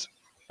 but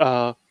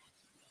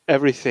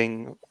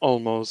everything,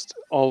 almost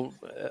all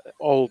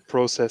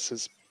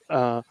processes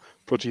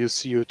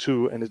produce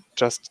CO2, and it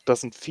just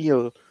doesn't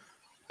feel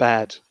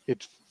bad.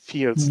 It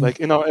feels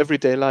like in our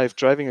everyday life,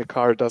 driving a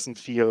car doesn't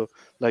feel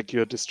like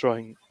you're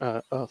destroying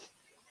Earth.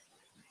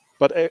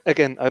 But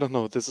again, I don't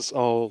know. This is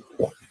all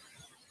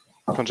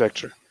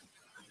conjecture.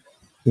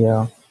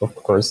 Yeah, of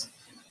course.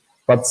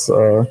 But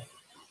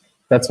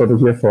that's what we're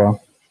here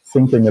for,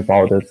 thinking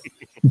about it,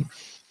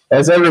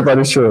 as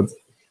everybody should.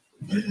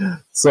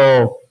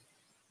 So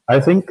I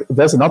think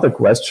there's another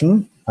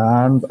question,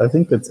 and I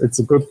think it's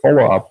a good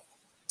follow-up.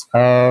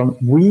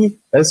 We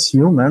as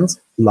humans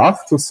love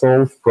to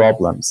solve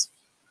problems.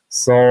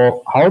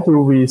 So how do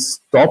we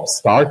stop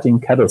starting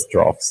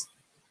catastrophes?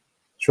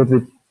 Should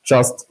we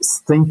just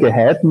think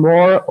ahead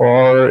more,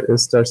 or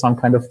is there some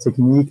kind of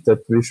technique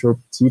that we should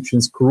teach in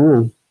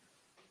school?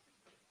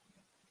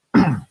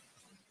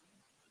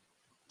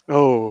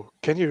 Oh,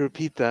 can you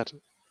repeat that?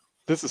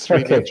 This is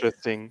really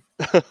interesting.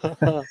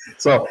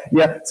 So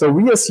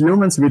we as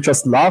humans, we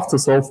just love to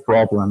solve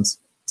problems.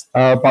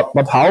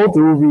 But how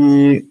do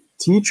we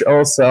teach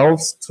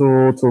ourselves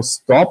to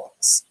stop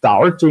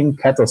starting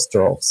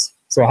catastrophes?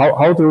 So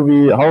how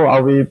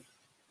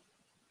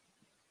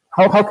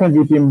can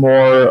we be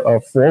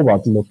more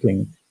forward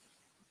looking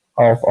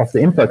of the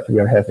impact we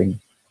are having?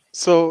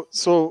 So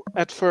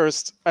at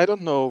first, I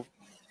don't know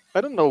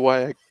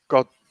why I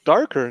got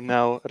darker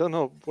now. I don't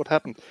know what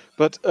happened,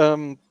 but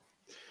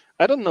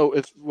I don't know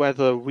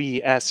whether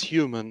we as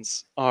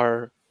humans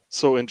are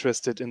so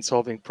interested in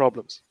solving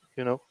problems.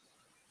 You know,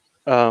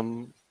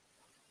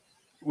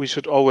 we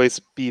should always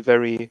be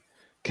very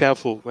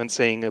careful when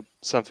saying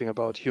something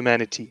about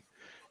humanity.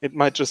 It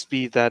might just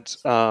be that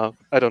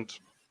I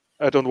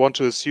don't want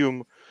to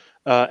assume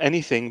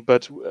anything,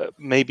 but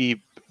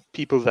maybe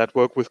people that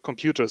work with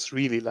computers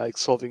really like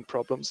solving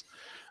problems.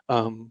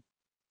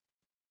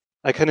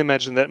 I can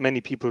imagine that many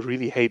people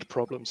really hate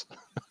problems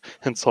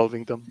and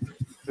solving them.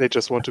 They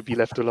just want to be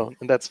left alone,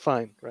 and that's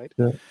fine, right?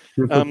 Yeah,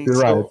 you could be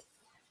right.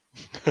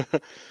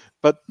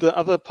 But the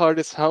other part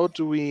is, how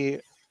do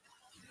we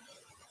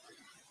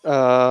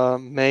how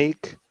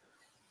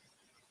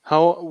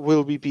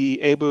will we be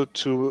able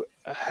to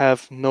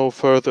have no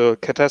further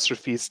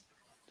catastrophes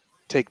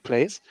take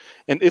place?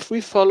 And if we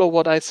follow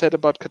what I said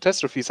about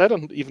catastrophes, I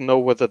don't even know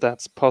whether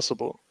that's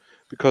possible,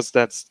 because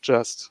that's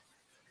just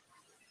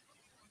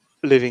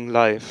living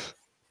life,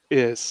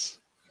 is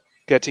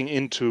getting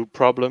into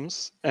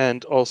problems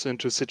and also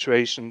into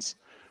situations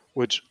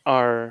which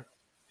are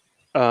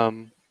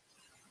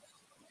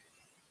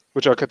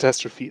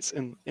catastrophes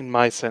in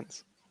my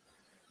sense.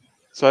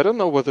 So I don't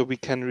know whether we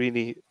can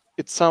really.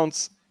 It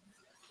sounds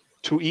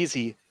too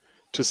easy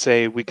to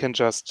say we can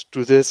just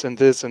do this and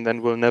this and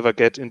then we'll never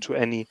get into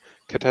any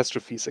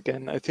catastrophes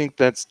again. I think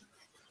that's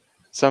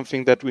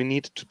something that we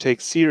need to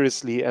take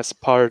seriously as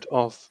part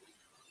of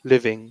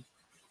living,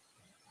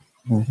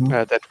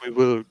 that we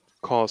will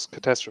cause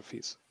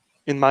catastrophes.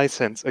 In my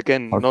sense,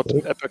 again, not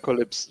Okay.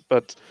 apocalypse,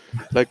 but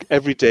like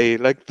every day,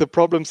 like the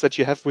problems that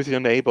you have with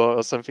your neighbor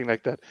or something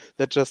like that,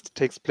 that just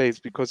takes place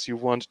because you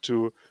want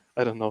to,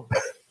 I don't know.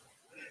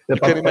 Yeah,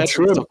 You can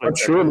imagine stuff like that.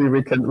 surely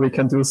Right? we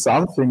can do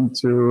something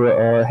to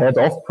head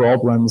off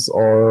problems,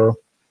 or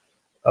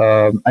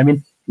I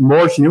mean,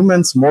 more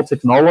humans, more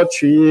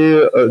technology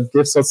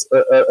gives us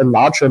a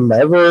larger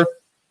lever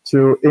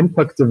to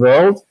impact the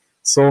world.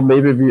 So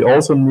maybe we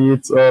also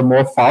need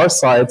more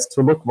farsight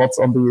to look what's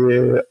on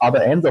the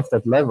other end of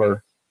that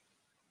lever.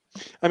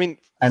 I mean,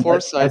 And I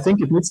foresight.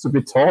 think it needs to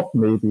be taught,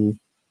 maybe.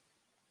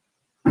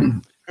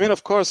 I mean,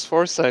 of course,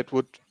 foresight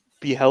would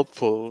be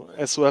helpful,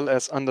 as well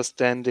as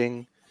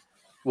understanding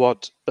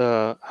what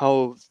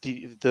how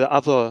the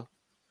other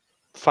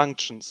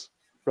functions,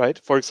 right?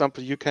 For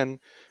example, you can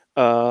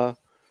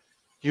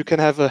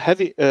have a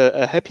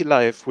happy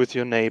life with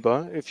your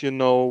neighbor if you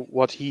know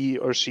what he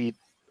or she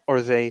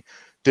or they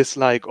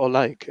dislike or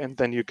like, and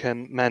then you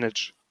can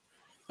manage.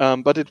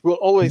 But it will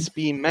always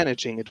be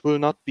managing. It will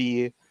not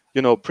be,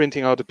 you know,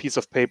 printing out a piece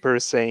of paper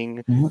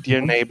saying,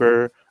 "Dear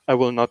neighbor, I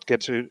will not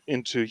get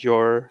into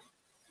your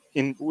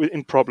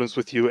in problems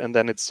with you," and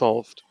then it's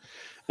solved.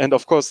 And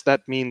of course,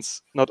 that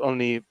means not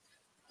only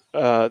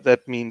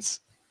that means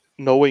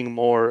knowing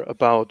more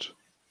about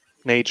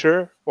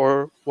nature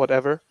or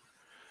whatever,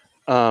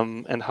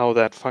 and how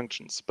that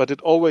functions. But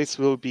it always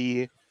will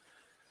be,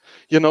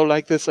 you know,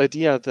 like this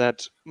idea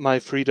that my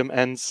freedom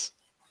ends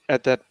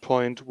at that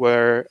point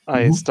where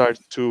I start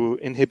to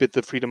inhibit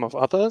the freedom of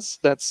others.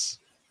 That's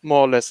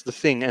more or less the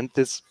thing. And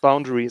this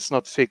boundary is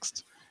not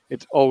fixed.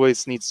 It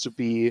always needs to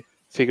be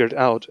figured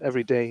out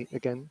every day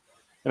again.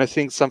 And I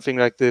think something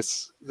like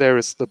this, there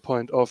is the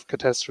point of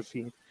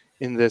catastrophe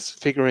in this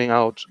figuring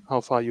out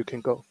how far you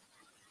can go.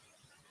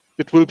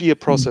 It will be a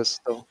process,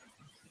 though.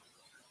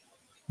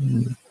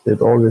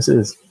 It always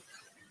is.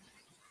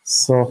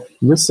 So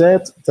you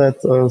said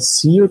that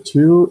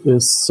CO2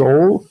 is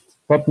solved,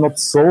 but not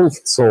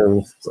solved,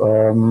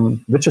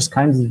 which is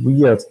kind of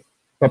weird.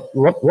 But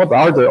what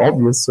are the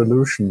obvious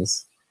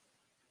solutions?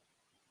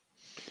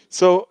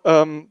 So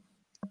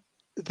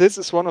this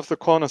is one of the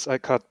corners I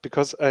cut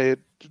because I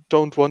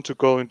don't want to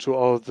go into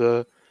all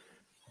the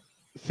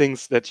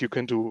things that you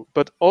can do.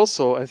 But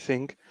also, I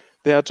think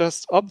they are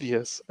just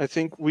obvious. I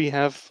think we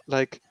have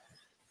like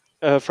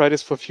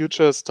Fridays for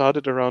Future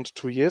started around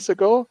 2 years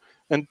ago,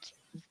 and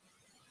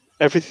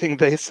everything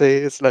they say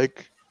is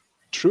like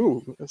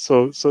true.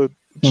 So it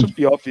should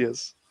be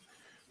obvious,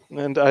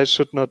 and I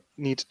should not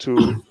need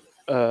to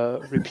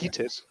repeat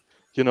it.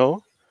 You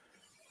know,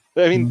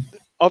 I mean,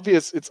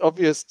 obvious. It's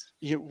obvious.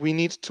 We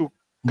need to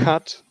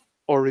cut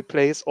or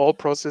replace all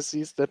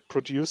processes that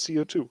produce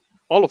CO2,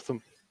 all of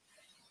them.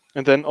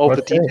 And then all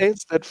the Okay.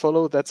 details that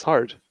follow, that's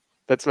hard.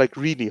 That's like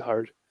really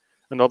hard.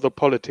 And all the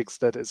politics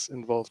that is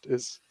involved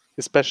is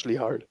especially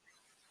hard.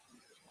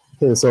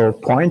 Okay, so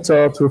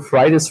pointer to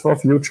Fridays for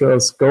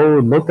Futures. Go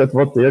look at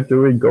what they're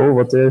doing, go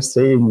what they're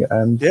saying,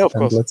 and, Yeah, of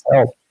course. let's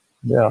help.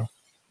 Yeah.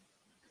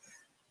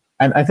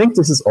 And I think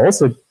this is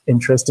also an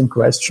interesting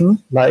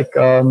question. Like,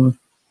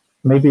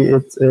 maybe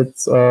it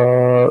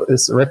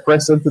is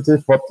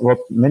representative what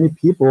many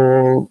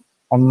people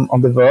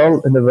on the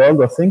world in the world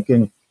are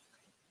thinking.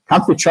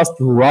 Can't we just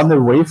run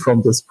away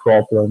from this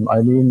problem?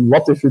 I mean,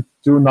 what if we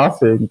do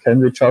nothing? Can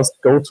we just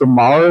go to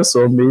Mars,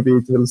 or maybe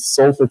it will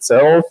solve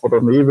itself, or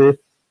maybe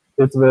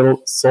it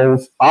will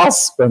solve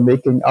us by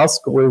making us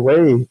go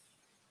away?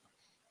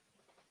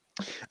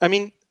 I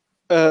mean,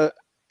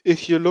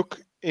 if you look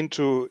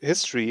into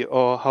history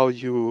or how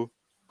you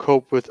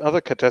cope with other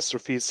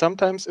catastrophes,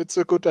 sometimes it's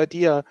a good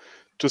idea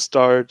to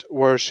start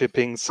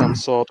worshipping some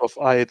sort of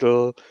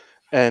idol,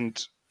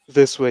 and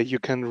this way you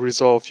can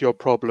resolve your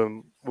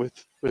problem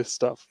with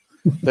stuff.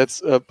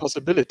 That's a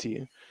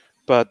possibility,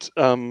 but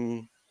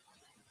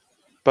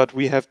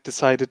we have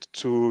decided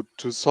to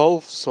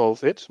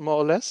solve it more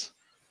or less,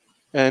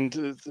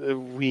 and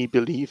we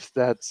believe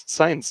that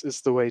science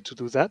is the way to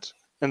do that,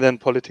 and then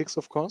politics,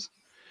 of course.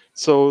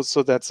 So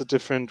that's a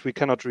different. We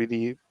cannot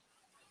really,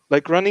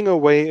 like, running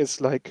away is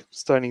like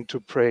starting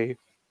to pray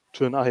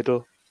to an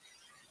idol.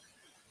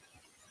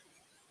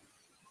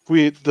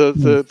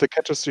 The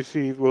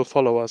catastrophe will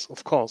follow us,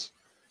 of course.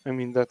 I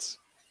mean, that's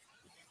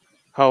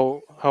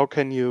how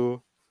can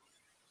you,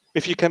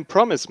 if you can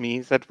promise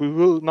me that we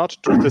will not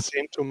do the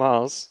same to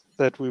Mars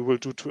that we will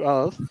do to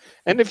Earth,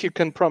 and if you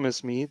can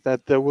promise me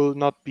that there will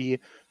not be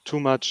too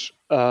much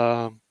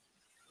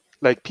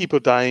like people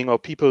dying or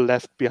people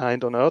left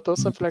behind on Earth or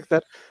something like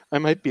that, I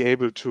might be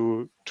able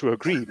to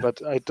agree,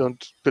 but I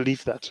don't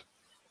believe that.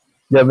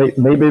 Yeah,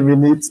 maybe we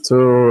need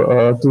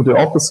to do the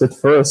opposite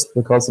first,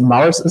 because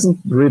Mars isn't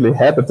really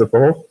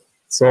habitable.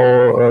 So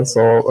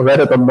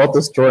rather than not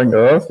destroying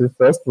Earth, we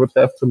first would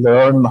have to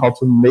learn how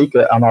to make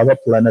another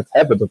planet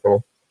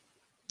habitable.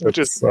 Which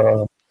is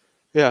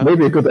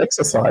maybe a good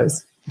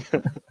exercise.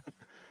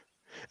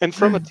 And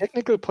from a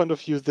technical point of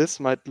view, this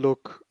might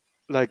look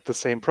like the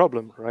same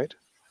problem, right?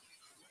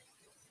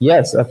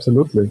 Yes,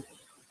 absolutely.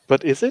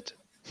 But is it?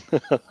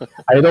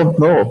 I don't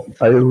know.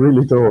 I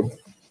really don't.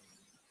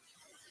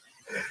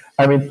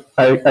 I mean,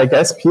 I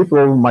guess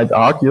people might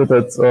argue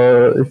that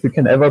if you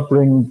can ever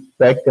bring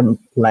back a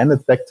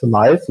planet back to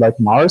life, like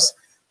Mars,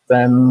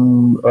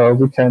 then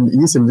we can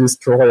easily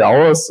destroy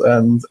ours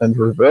and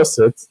reverse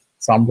it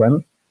somewhere.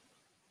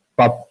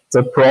 But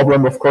the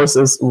problem, of course,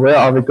 is where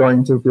are we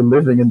going to be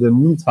living in the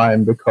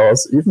meantime?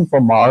 Because even for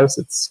Mars,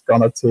 it's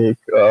gonna take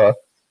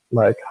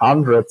like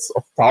hundreds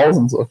of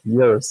thousands of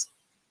years.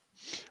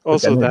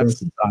 Also,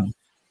 that's Time.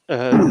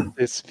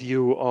 this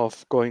view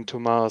of going to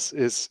Mars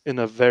is in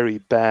a very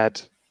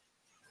bad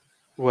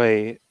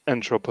way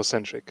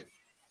anthropocentric.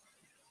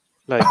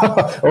 Like,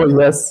 oh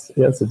yes,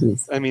 yes, it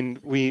is. I mean,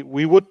 we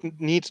would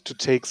need to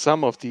take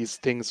some of these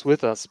things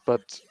with us,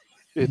 but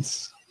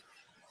it's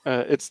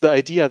the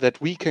idea that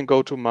we can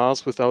go to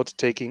Mars without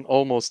taking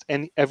almost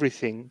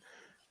everything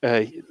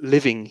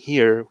living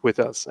here with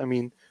us. I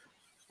mean,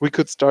 we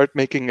could start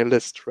making a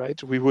list,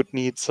 right? We would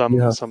need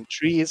some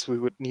trees, we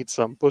would need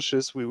some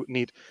bushes, we would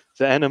need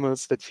the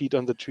animals that feed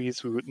on the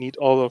trees, we would need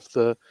all of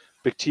the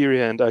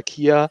bacteria and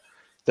archaea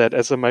that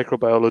as a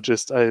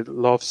microbiologist I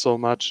love so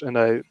much, and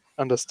I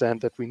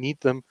understand that we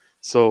need them.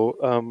 So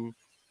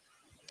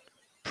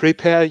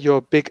prepare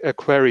your big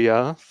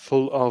aquaria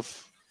full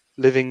of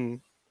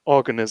living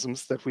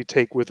organisms that we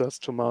take with us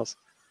to Mars.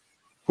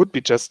 Would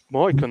be just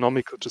more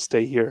economical to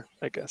stay here,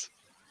 I guess.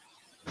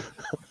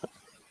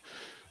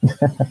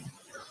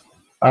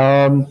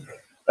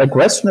 A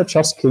question that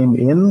just came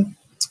in.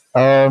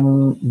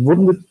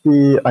 Wouldn't it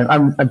be,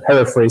 I'm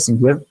paraphrasing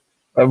here,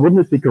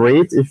 wouldn't it be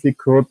great if we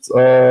could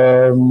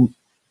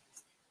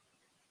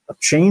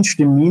change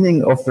the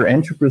meaning of the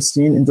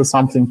Anthropocene into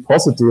something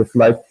positive,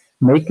 like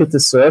make it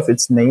deserve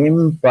its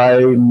name by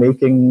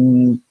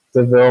making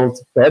the world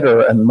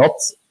better and not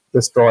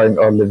destroying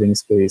our living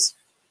space?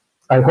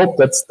 I hope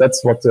that's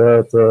what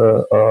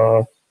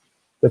the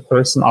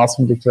person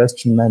asking the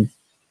question meant.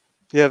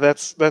 Yeah,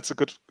 that's a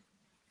good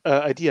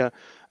idea.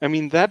 I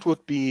mean, that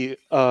would be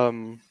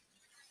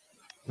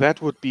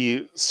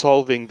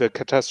solving the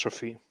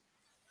catastrophe.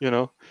 You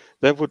know,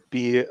 that would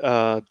be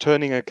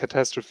turning a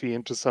catastrophe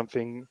into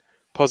something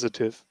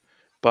positive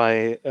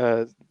by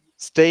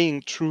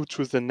staying true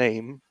to the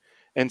name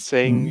and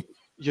saying,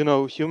 you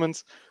know,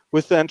 humans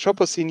with the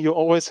Anthropocene, you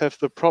always have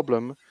the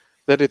problem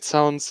that it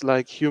sounds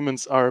like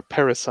humans are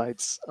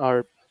parasites,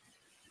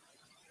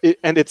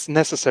 and it's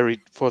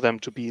necessary for them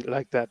to be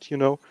like that. You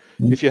know,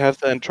 if you have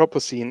the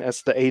Anthropocene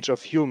as the age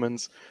of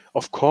humans,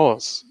 of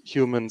course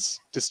humans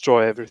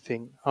destroy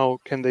everything. How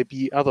can they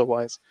be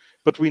otherwise?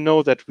 But we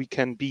know that we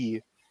can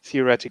be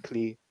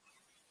theoretically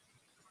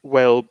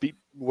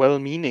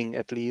well-meaning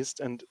at least,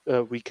 and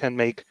we can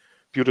make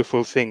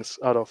beautiful things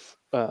out of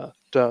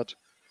dirt.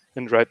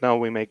 And right now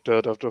we make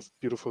dirt out of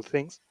beautiful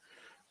things.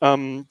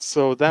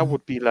 So that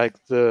would be like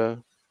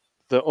the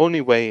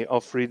only way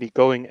of really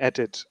going at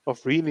it,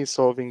 of really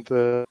solving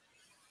the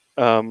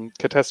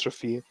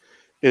catastrophe,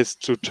 is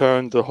to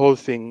turn the whole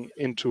thing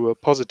into a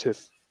positive,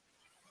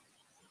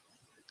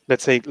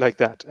 let's say like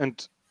that.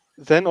 And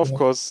then, of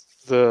course,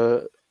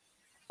 the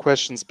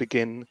questions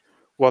begin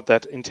what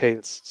that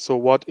entails. So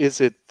what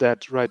is it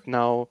that right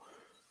now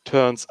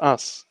turns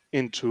us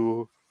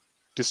into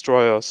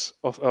destroyers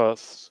of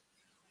Earth?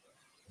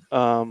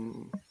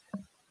 And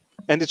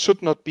it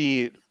should not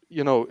be,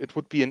 you know, it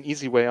would be an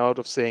easy way out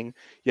of saying,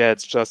 yeah,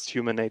 it's just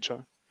human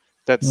nature.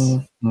 That's,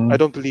 I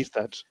don't believe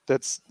that.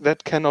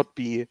 That cannot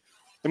be,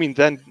 I mean,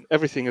 then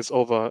everything is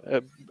over,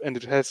 and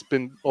it has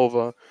been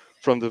over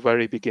from the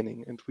very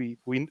beginning. And we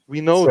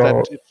know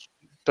that it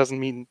doesn't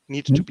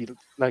need to be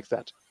like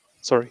that.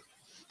 Sorry.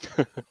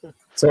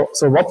 So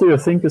what do you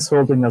think is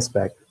holding us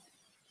back?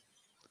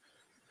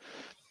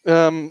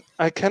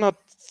 I cannot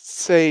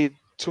say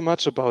too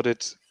much about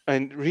it. I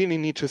really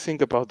need to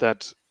think about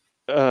that.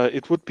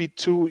 It would be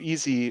too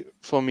easy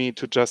for me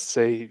to just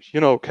say, you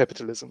know,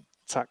 capitalism.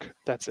 Zack,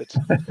 that's it.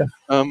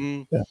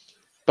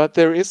 But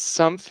there is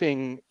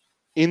something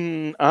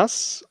in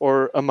us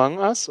or among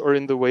us or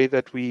in the way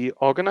that we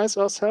organize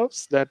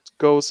ourselves that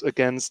goes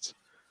against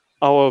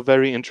our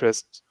very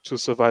interest to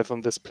survive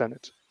on this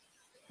planet.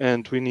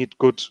 And we need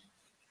good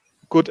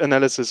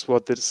analysis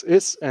what this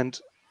is. And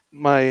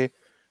my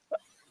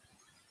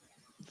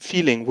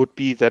feeling would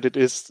be that it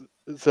is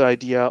the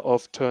idea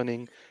of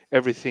turning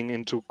everything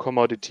into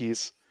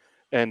commodities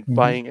and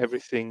buying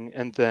everything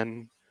and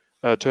then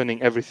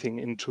turning everything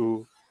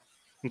into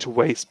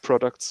waste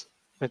products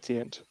at the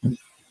end.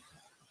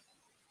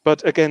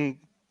 But again,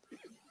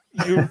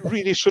 you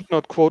really should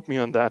not quote me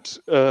on that.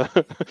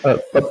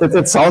 But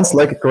it sounds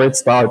like a great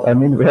start. I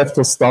mean, we have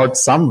to start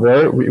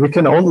somewhere. We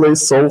can only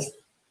solve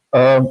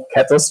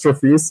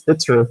catastrophes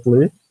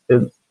iteratively,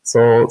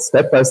 so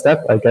step by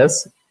step, I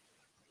guess.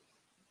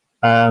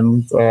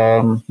 And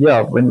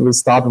yeah, when we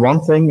start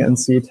one thing and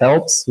see it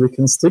helps, we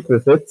can stick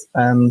with it.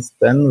 And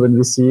then when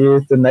we see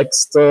the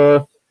next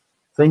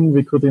thing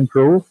we could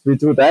improve, we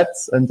do that,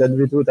 and then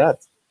we do that.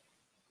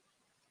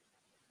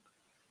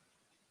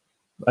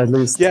 At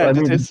least, yeah, I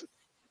mean,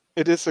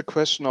 it is a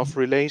question of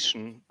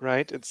relation,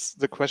 right? It's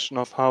the question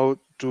of how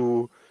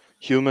do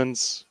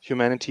humans,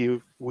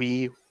 humanity,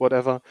 we,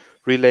 whatever,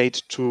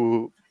 relate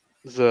to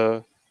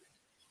the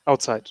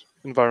outside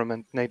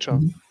environment, nature.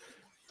 Mhm.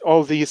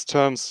 All these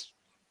terms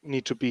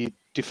need to be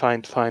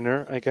defined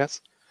finer, I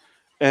guess.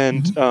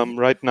 And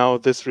right now,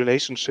 this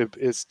relationship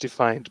is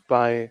defined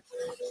by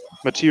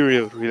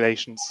material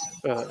relations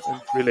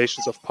and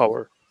relations of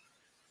power.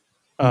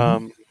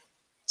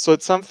 So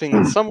it's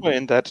something somewhere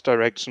in that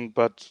direction,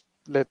 but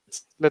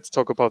let's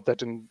talk about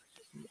that in,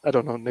 I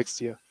don't know, next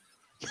year.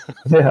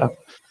 Yeah.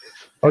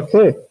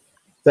 Okay.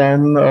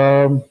 Then,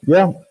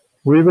 yeah,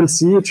 we will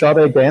see each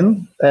other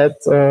again at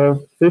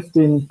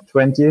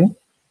 15:20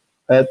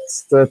 at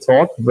the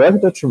talk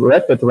Web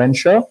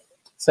Adventure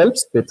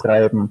selbst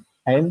betreiben.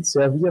 Ein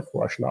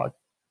Serviervorschlag.